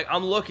up? They're like,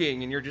 I'm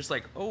looking, and you're just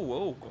like, oh,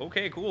 whoa,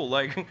 okay, cool.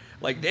 Like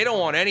they don't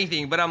want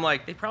anything, but I'm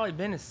like, they've probably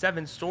been to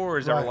 7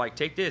 stores that Right. were like,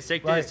 take this,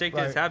 take Right, this, take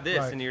right, this, have this,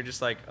 right. and you're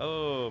just like,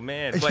 oh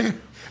man. But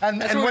and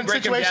that's when when we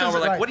break them down, situations we're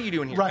like, right, what are you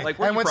doing here? Right. Like,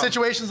 where and you when from?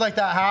 situations like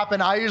that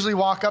happen, I usually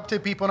walk up to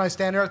people and I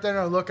stand right there and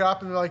I look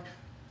up and they're like,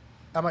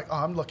 I'm like, oh,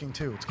 I'm looking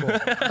too. It's cool.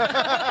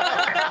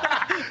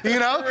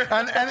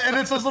 And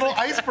it's those little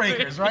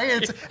icebreakers,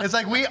 right? It's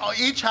like we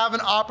each have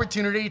an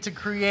opportunity to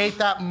create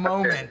that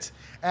moment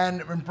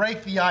and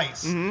break the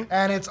ice. Mm-hmm.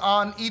 And it's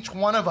on each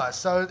one of us.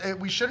 So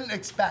we shouldn't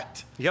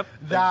expect Yep,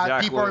 that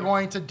exactly. people are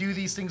going to do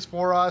these things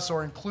for us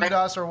or include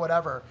us or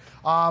whatever.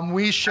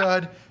 We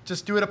should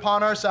just do it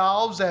upon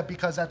ourselves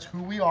because that's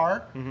who we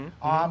are. Mm-hmm.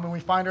 And we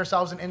find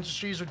ourselves in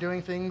industries or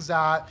doing things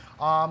that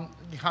kind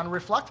of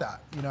reflect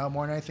that,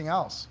 more than anything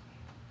else.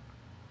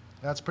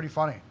 That's pretty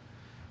funny.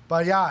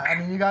 But yeah, I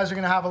mean, you guys are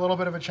going to have a little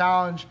bit of a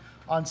challenge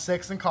on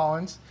 6th and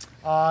Collins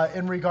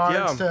in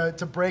regards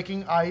to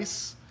breaking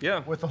ice Yeah.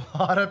 with a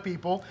lot of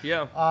people.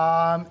 Yeah.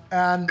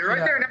 And They're right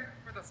there now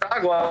where the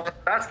sidewalk.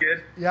 That's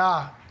good.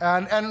 Yeah,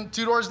 and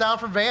 2 doors down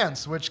from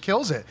Vans, which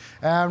kills it.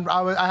 And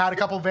I had a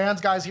couple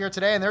Vans guys here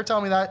today, and they're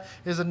telling me that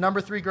is a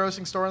number 3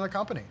 grossing store in the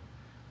company.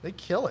 They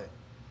kill it.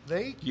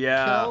 They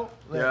kill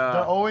it.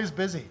 They're always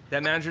busy.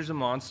 That manager's a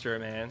monster,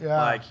 man.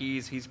 Yeah. Like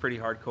he's pretty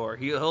hardcore.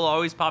 He'll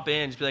always pop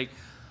in and just be like,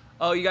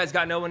 "Oh, you guys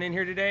got no one in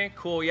here today?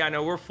 Cool. Yeah,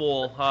 no, we're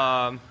full."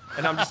 And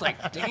I'm just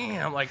like,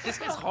 "Damn, like this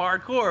guy's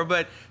hardcore."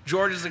 But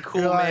George is a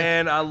cool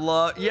man. I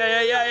love.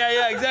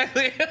 Yeah.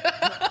 Exactly.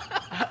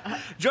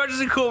 George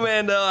is a cool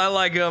man, though. I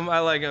like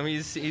him.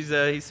 He's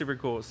super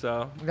cool.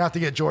 So We have to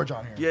get George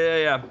on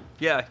here.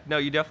 yeah. No,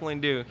 you definitely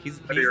do. He's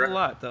a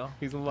lot, though.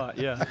 He's a lot.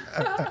 Yeah.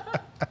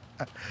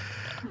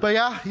 But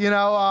yeah,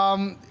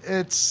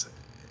 it's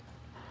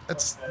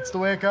the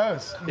way it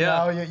goes.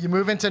 You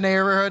move into a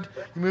neighborhood,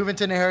 you move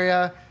into an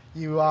area,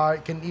 you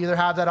can either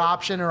have that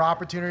option or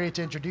opportunity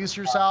to introduce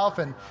yourself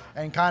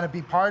and kind of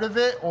be part of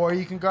it, or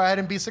you can go ahead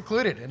and be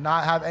secluded and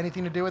not have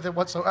anything to do with it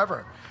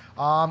whatsoever.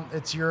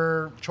 It's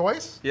your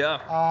choice. Yeah.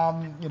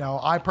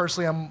 I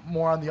personally am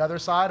more on the other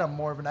side. I'm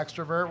more of an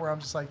extrovert where I'm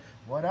just like,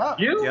 what up?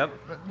 You? Yep.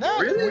 No,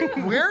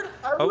 Really? weird?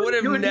 I would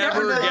have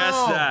never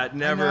guessed that.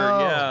 Never.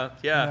 know.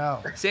 Yeah. I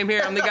know. Same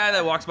here. I'm the guy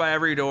that walks by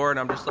every door, and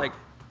I'm just like,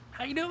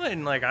 "How you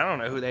doing?" Like, I don't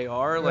know who they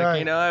are. Like,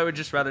 Right. I would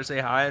just rather say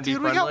hi and Dude,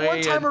 be we friendly. got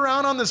one time and-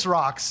 around on this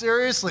rock.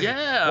 Seriously.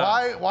 Yeah.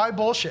 Why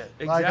bullshit?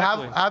 Like,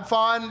 Exactly. have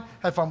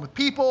fun with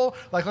people.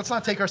 Like, let's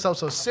not take ourselves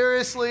so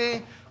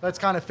seriously. Let's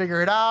kind of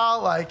figure it out.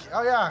 Like,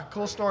 oh yeah,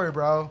 cool story,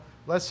 bro.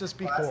 Let's just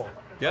be cool.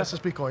 Yeah. Let's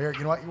just be cool. Here, you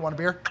know what? You want a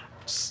beer?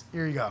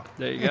 Here you go.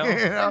 There you go. You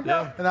know?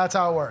 Yeah. And that's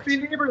how it works. Be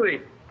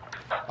neighborly.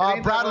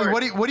 Bradley,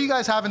 what do you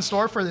guys have in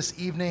store for this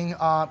evening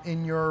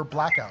in your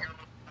blackout?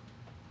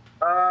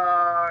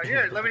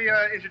 Yeah, let me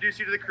introduce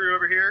you to the crew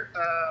over here.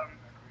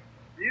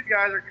 These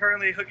guys are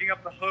currently hooking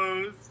up the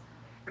hose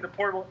for the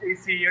portable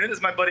AC unit. This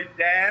is my buddy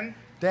Dan.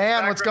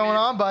 Dan, Back what's from going the-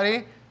 on,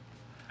 buddy?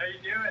 How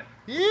you doing?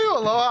 You,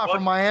 aloha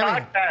from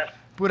Miami. Podcast.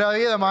 Pura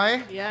vida,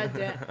 mai. Yeah,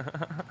 Dan.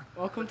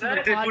 Welcome to the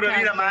Hey, pura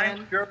vida, podcast, man.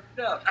 Dan. Girl,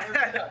 what's up?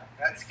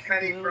 That's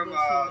Kenny Little from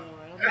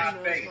does he know, I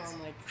don't think he knows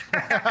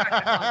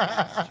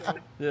Vegas. I'm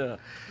like, Yeah.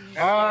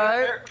 All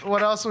right.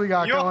 What else we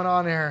got going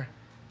on here?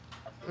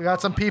 We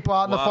got some people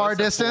out in the Wow, far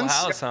that's a full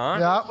distance. house,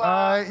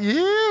 huh? Yep.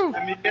 You.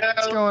 Miguel.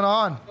 What's going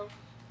on?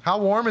 How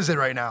warm is it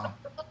right now?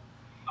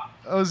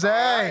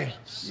 Jose.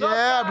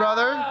 Yeah,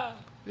 brother.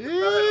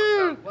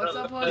 You. what's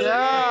up, Jose?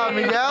 Yeah,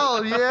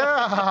 Miguel.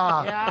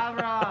 Yeah. Yeah,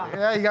 bro.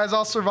 Yeah, you guys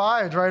all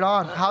survived. Right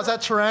on. How's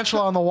that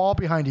tarantula on the wall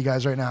behind you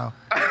guys right now?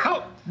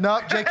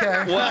 Nope,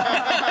 JK.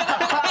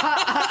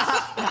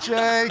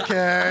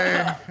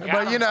 JK.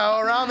 But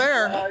around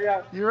there.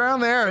 Yeah. You're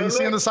around there. You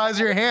see in the size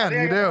of your hand.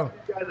 You do.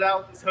 You guys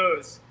out with this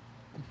hose.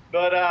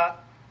 But I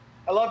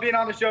love being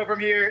on the show from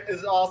here. This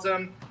is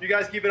awesome. You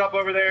guys keep it up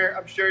over there.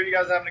 I'm sure you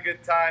guys are having a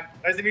good time.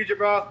 Nice to meet you,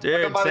 bro.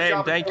 Dude, Come by the same.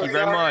 shop Thank you before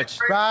very we much.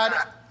 Brad,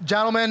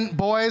 gentlemen,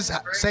 boys,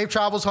 safe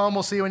travels home.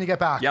 We'll see you when you get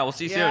back. Yeah, we'll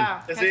see you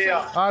Yeah. start. See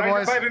ya. All right,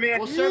 Thanks for boys. piping me in.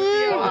 We'll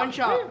surf the one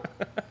shot.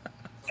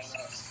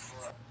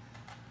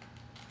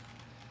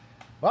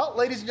 Well,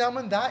 ladies and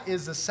gentlemen, that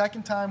is the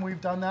second time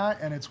we've done that,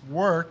 and it's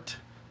worked.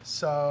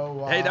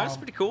 So Hey, that was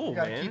pretty cool, You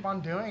got to man. keep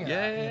on doing it.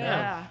 Yeah, you know?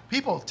 yeah.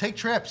 People, take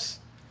trips.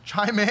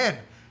 Chime in.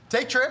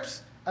 Take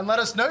trips, and let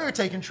us know you're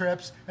taking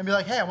trips, and be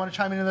like, hey, I want to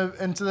chime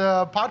into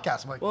the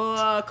podcast. I'm like,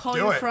 We'll call Do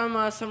you it.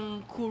 from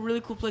some really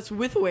cool place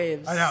with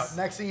waves. I know.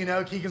 Next thing you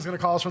know, Keegan's gonna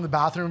call us from the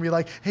bathroom and be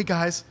like, "Hey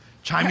guys,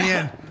 chime me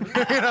in."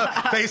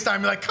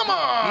 FaceTime, be like, "Come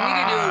on." You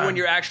need to do it when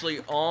you're actually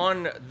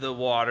on the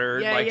water,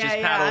 Yeah, like yeah, just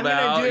yeah. paddled I'm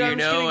gonna out, do it. I'm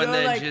just gonna and go,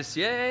 then like- just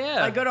yeah.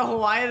 I go to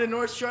Hawaii, the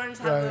North Shore, and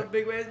just have the Right.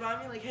 big waves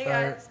behind me. Like, hey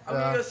Right, guys, I'm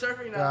gonna go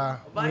surfing now.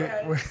 Bye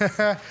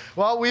guys.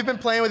 Well, we've been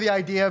playing with the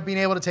idea of being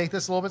able to take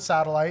this a little bit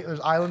satellite.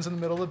 There's islands in the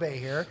middle of the bay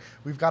here.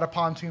 We've got a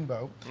pontoon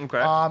boat. Okay.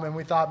 And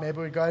we thought maybe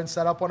we'd go ahead and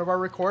set up one of our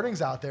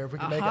recordings out there if we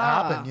can make it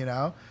happen,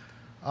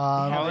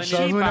 All we So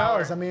need who is power.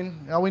 knows? I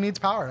mean, all we need is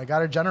power. I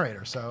got a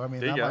generator, so I mean,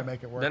 There you that go. might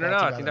make it work. No, out I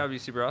together. think that would be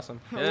super awesome.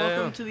 Yeah,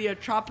 Welcome to the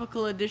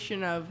tropical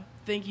edition of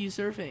Thank You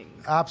Surfing.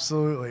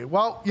 Absolutely.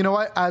 Well, you know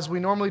what? As we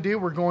normally do,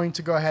 we're going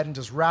to go ahead and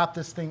just wrap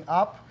this thing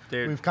up.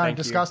 Dude, We've kind of thank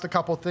you. discussed a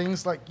couple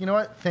things. Like, you know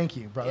what? Thank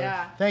you, brother.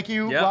 Yeah. Thank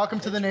you. Yeah. Welcome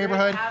to the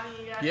neighborhood.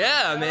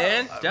 Yeah,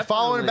 man. Definitely.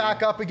 Following it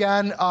back up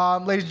again,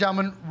 ladies and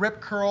gentlemen,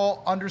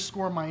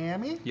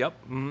 @RipCurl_Miami. Yep.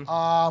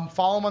 Mhm.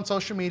 Follow him on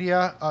social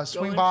media.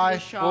 Swing into by. the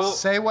shop.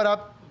 Say what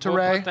up to We'll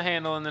Ray. put the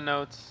handle in the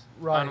notes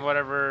Right. on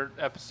whatever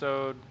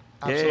episode,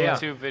 Absolutely. Yeah.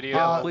 YouTube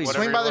video, please.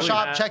 whatever Swing by you're the looking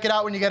shop. at. Check it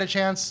out when you get a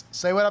chance.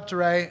 Say what up to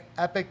Ray.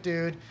 Epic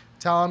dude.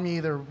 Tell him you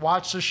either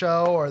watch the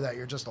show or that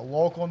you're just a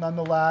local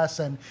nonetheless,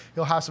 and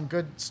he'll have some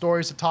good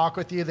stories to talk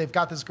with you. They've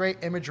got this great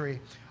imagery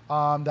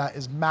that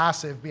is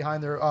massive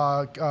behind their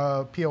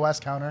POS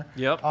counter.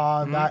 Yep.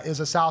 That is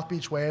a South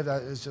Beach wave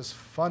that is just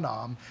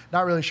phenom.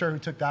 Not really sure who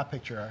took that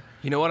picture.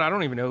 You know what? I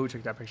don't even know who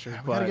took that picture.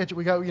 We gotta get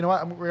you. You know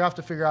what? We have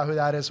to figure out who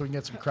that is so we can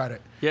get some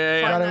credit.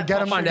 Yeah, Find Gotta that- get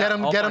I'll him, find get out.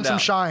 him, I'll get him find some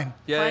out. shine.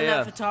 Yeah, Find yeah.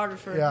 that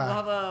photographer. Yeah.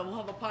 We'll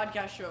have a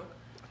podcast show.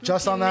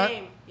 Just Who's on your that?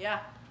 name? Yeah.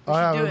 We Oh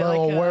yeah, should do a it,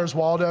 little like, Where's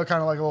Waldo, kind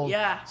of like a little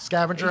Yeah.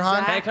 scavenger hunt.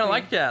 Hey, I Exactly. kind of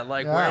like that.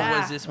 Like, Yeah. where Yeah.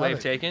 was this Love wave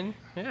it. taken?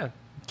 Yeah.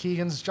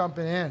 Keegan's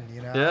jumping in,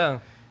 you know. Yeah.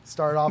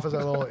 Started off as a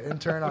little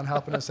intern on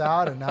helping us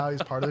out, and now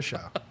he's part of the show.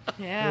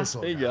 Yeah. This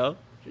little There you guy. go.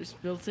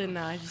 Just built in.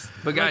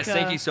 But guys,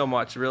 thank you so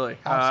much, really.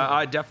 Absolutely.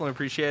 I definitely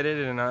appreciate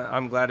it, and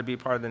I'm glad to be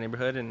part of the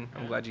neighborhood, and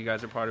I'm glad you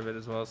guys are part of it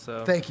as well.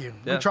 So Thank you.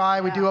 Yeah. We try.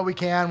 We do Yeah. what we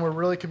can. We're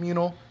really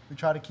communal. We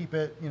try to keep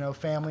it,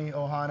 family,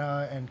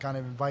 Ohana, and kind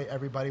of invite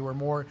everybody. We're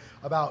more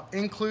about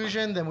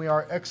inclusion than we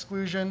are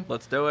exclusion.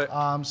 Let's do it.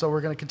 So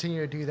we're going to continue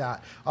to do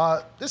that.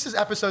 This is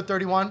episode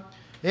 31.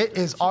 It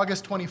is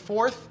August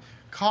 24th.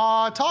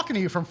 Talking to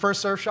you from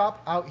First Surf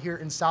Shop out here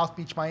in South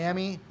Beach,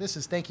 Miami. This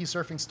is Thank You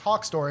Surfing's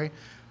Talk Story.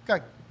 We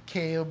got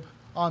Caleb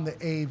on the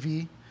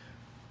AV.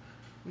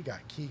 We got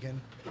Keegan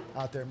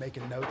out there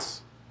making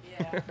notes.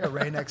 Yeah. We got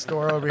Ray next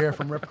door over here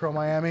from Rip Curl,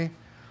 Miami.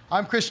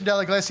 I'm Christian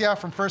Dela Iglesia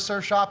from First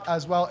Surf Shop,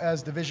 as well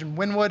as Division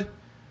Wynwood.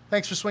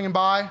 Thanks for swinging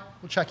by.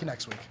 We'll check you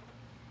next week.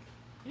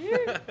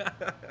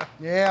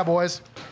 Yeah, boys.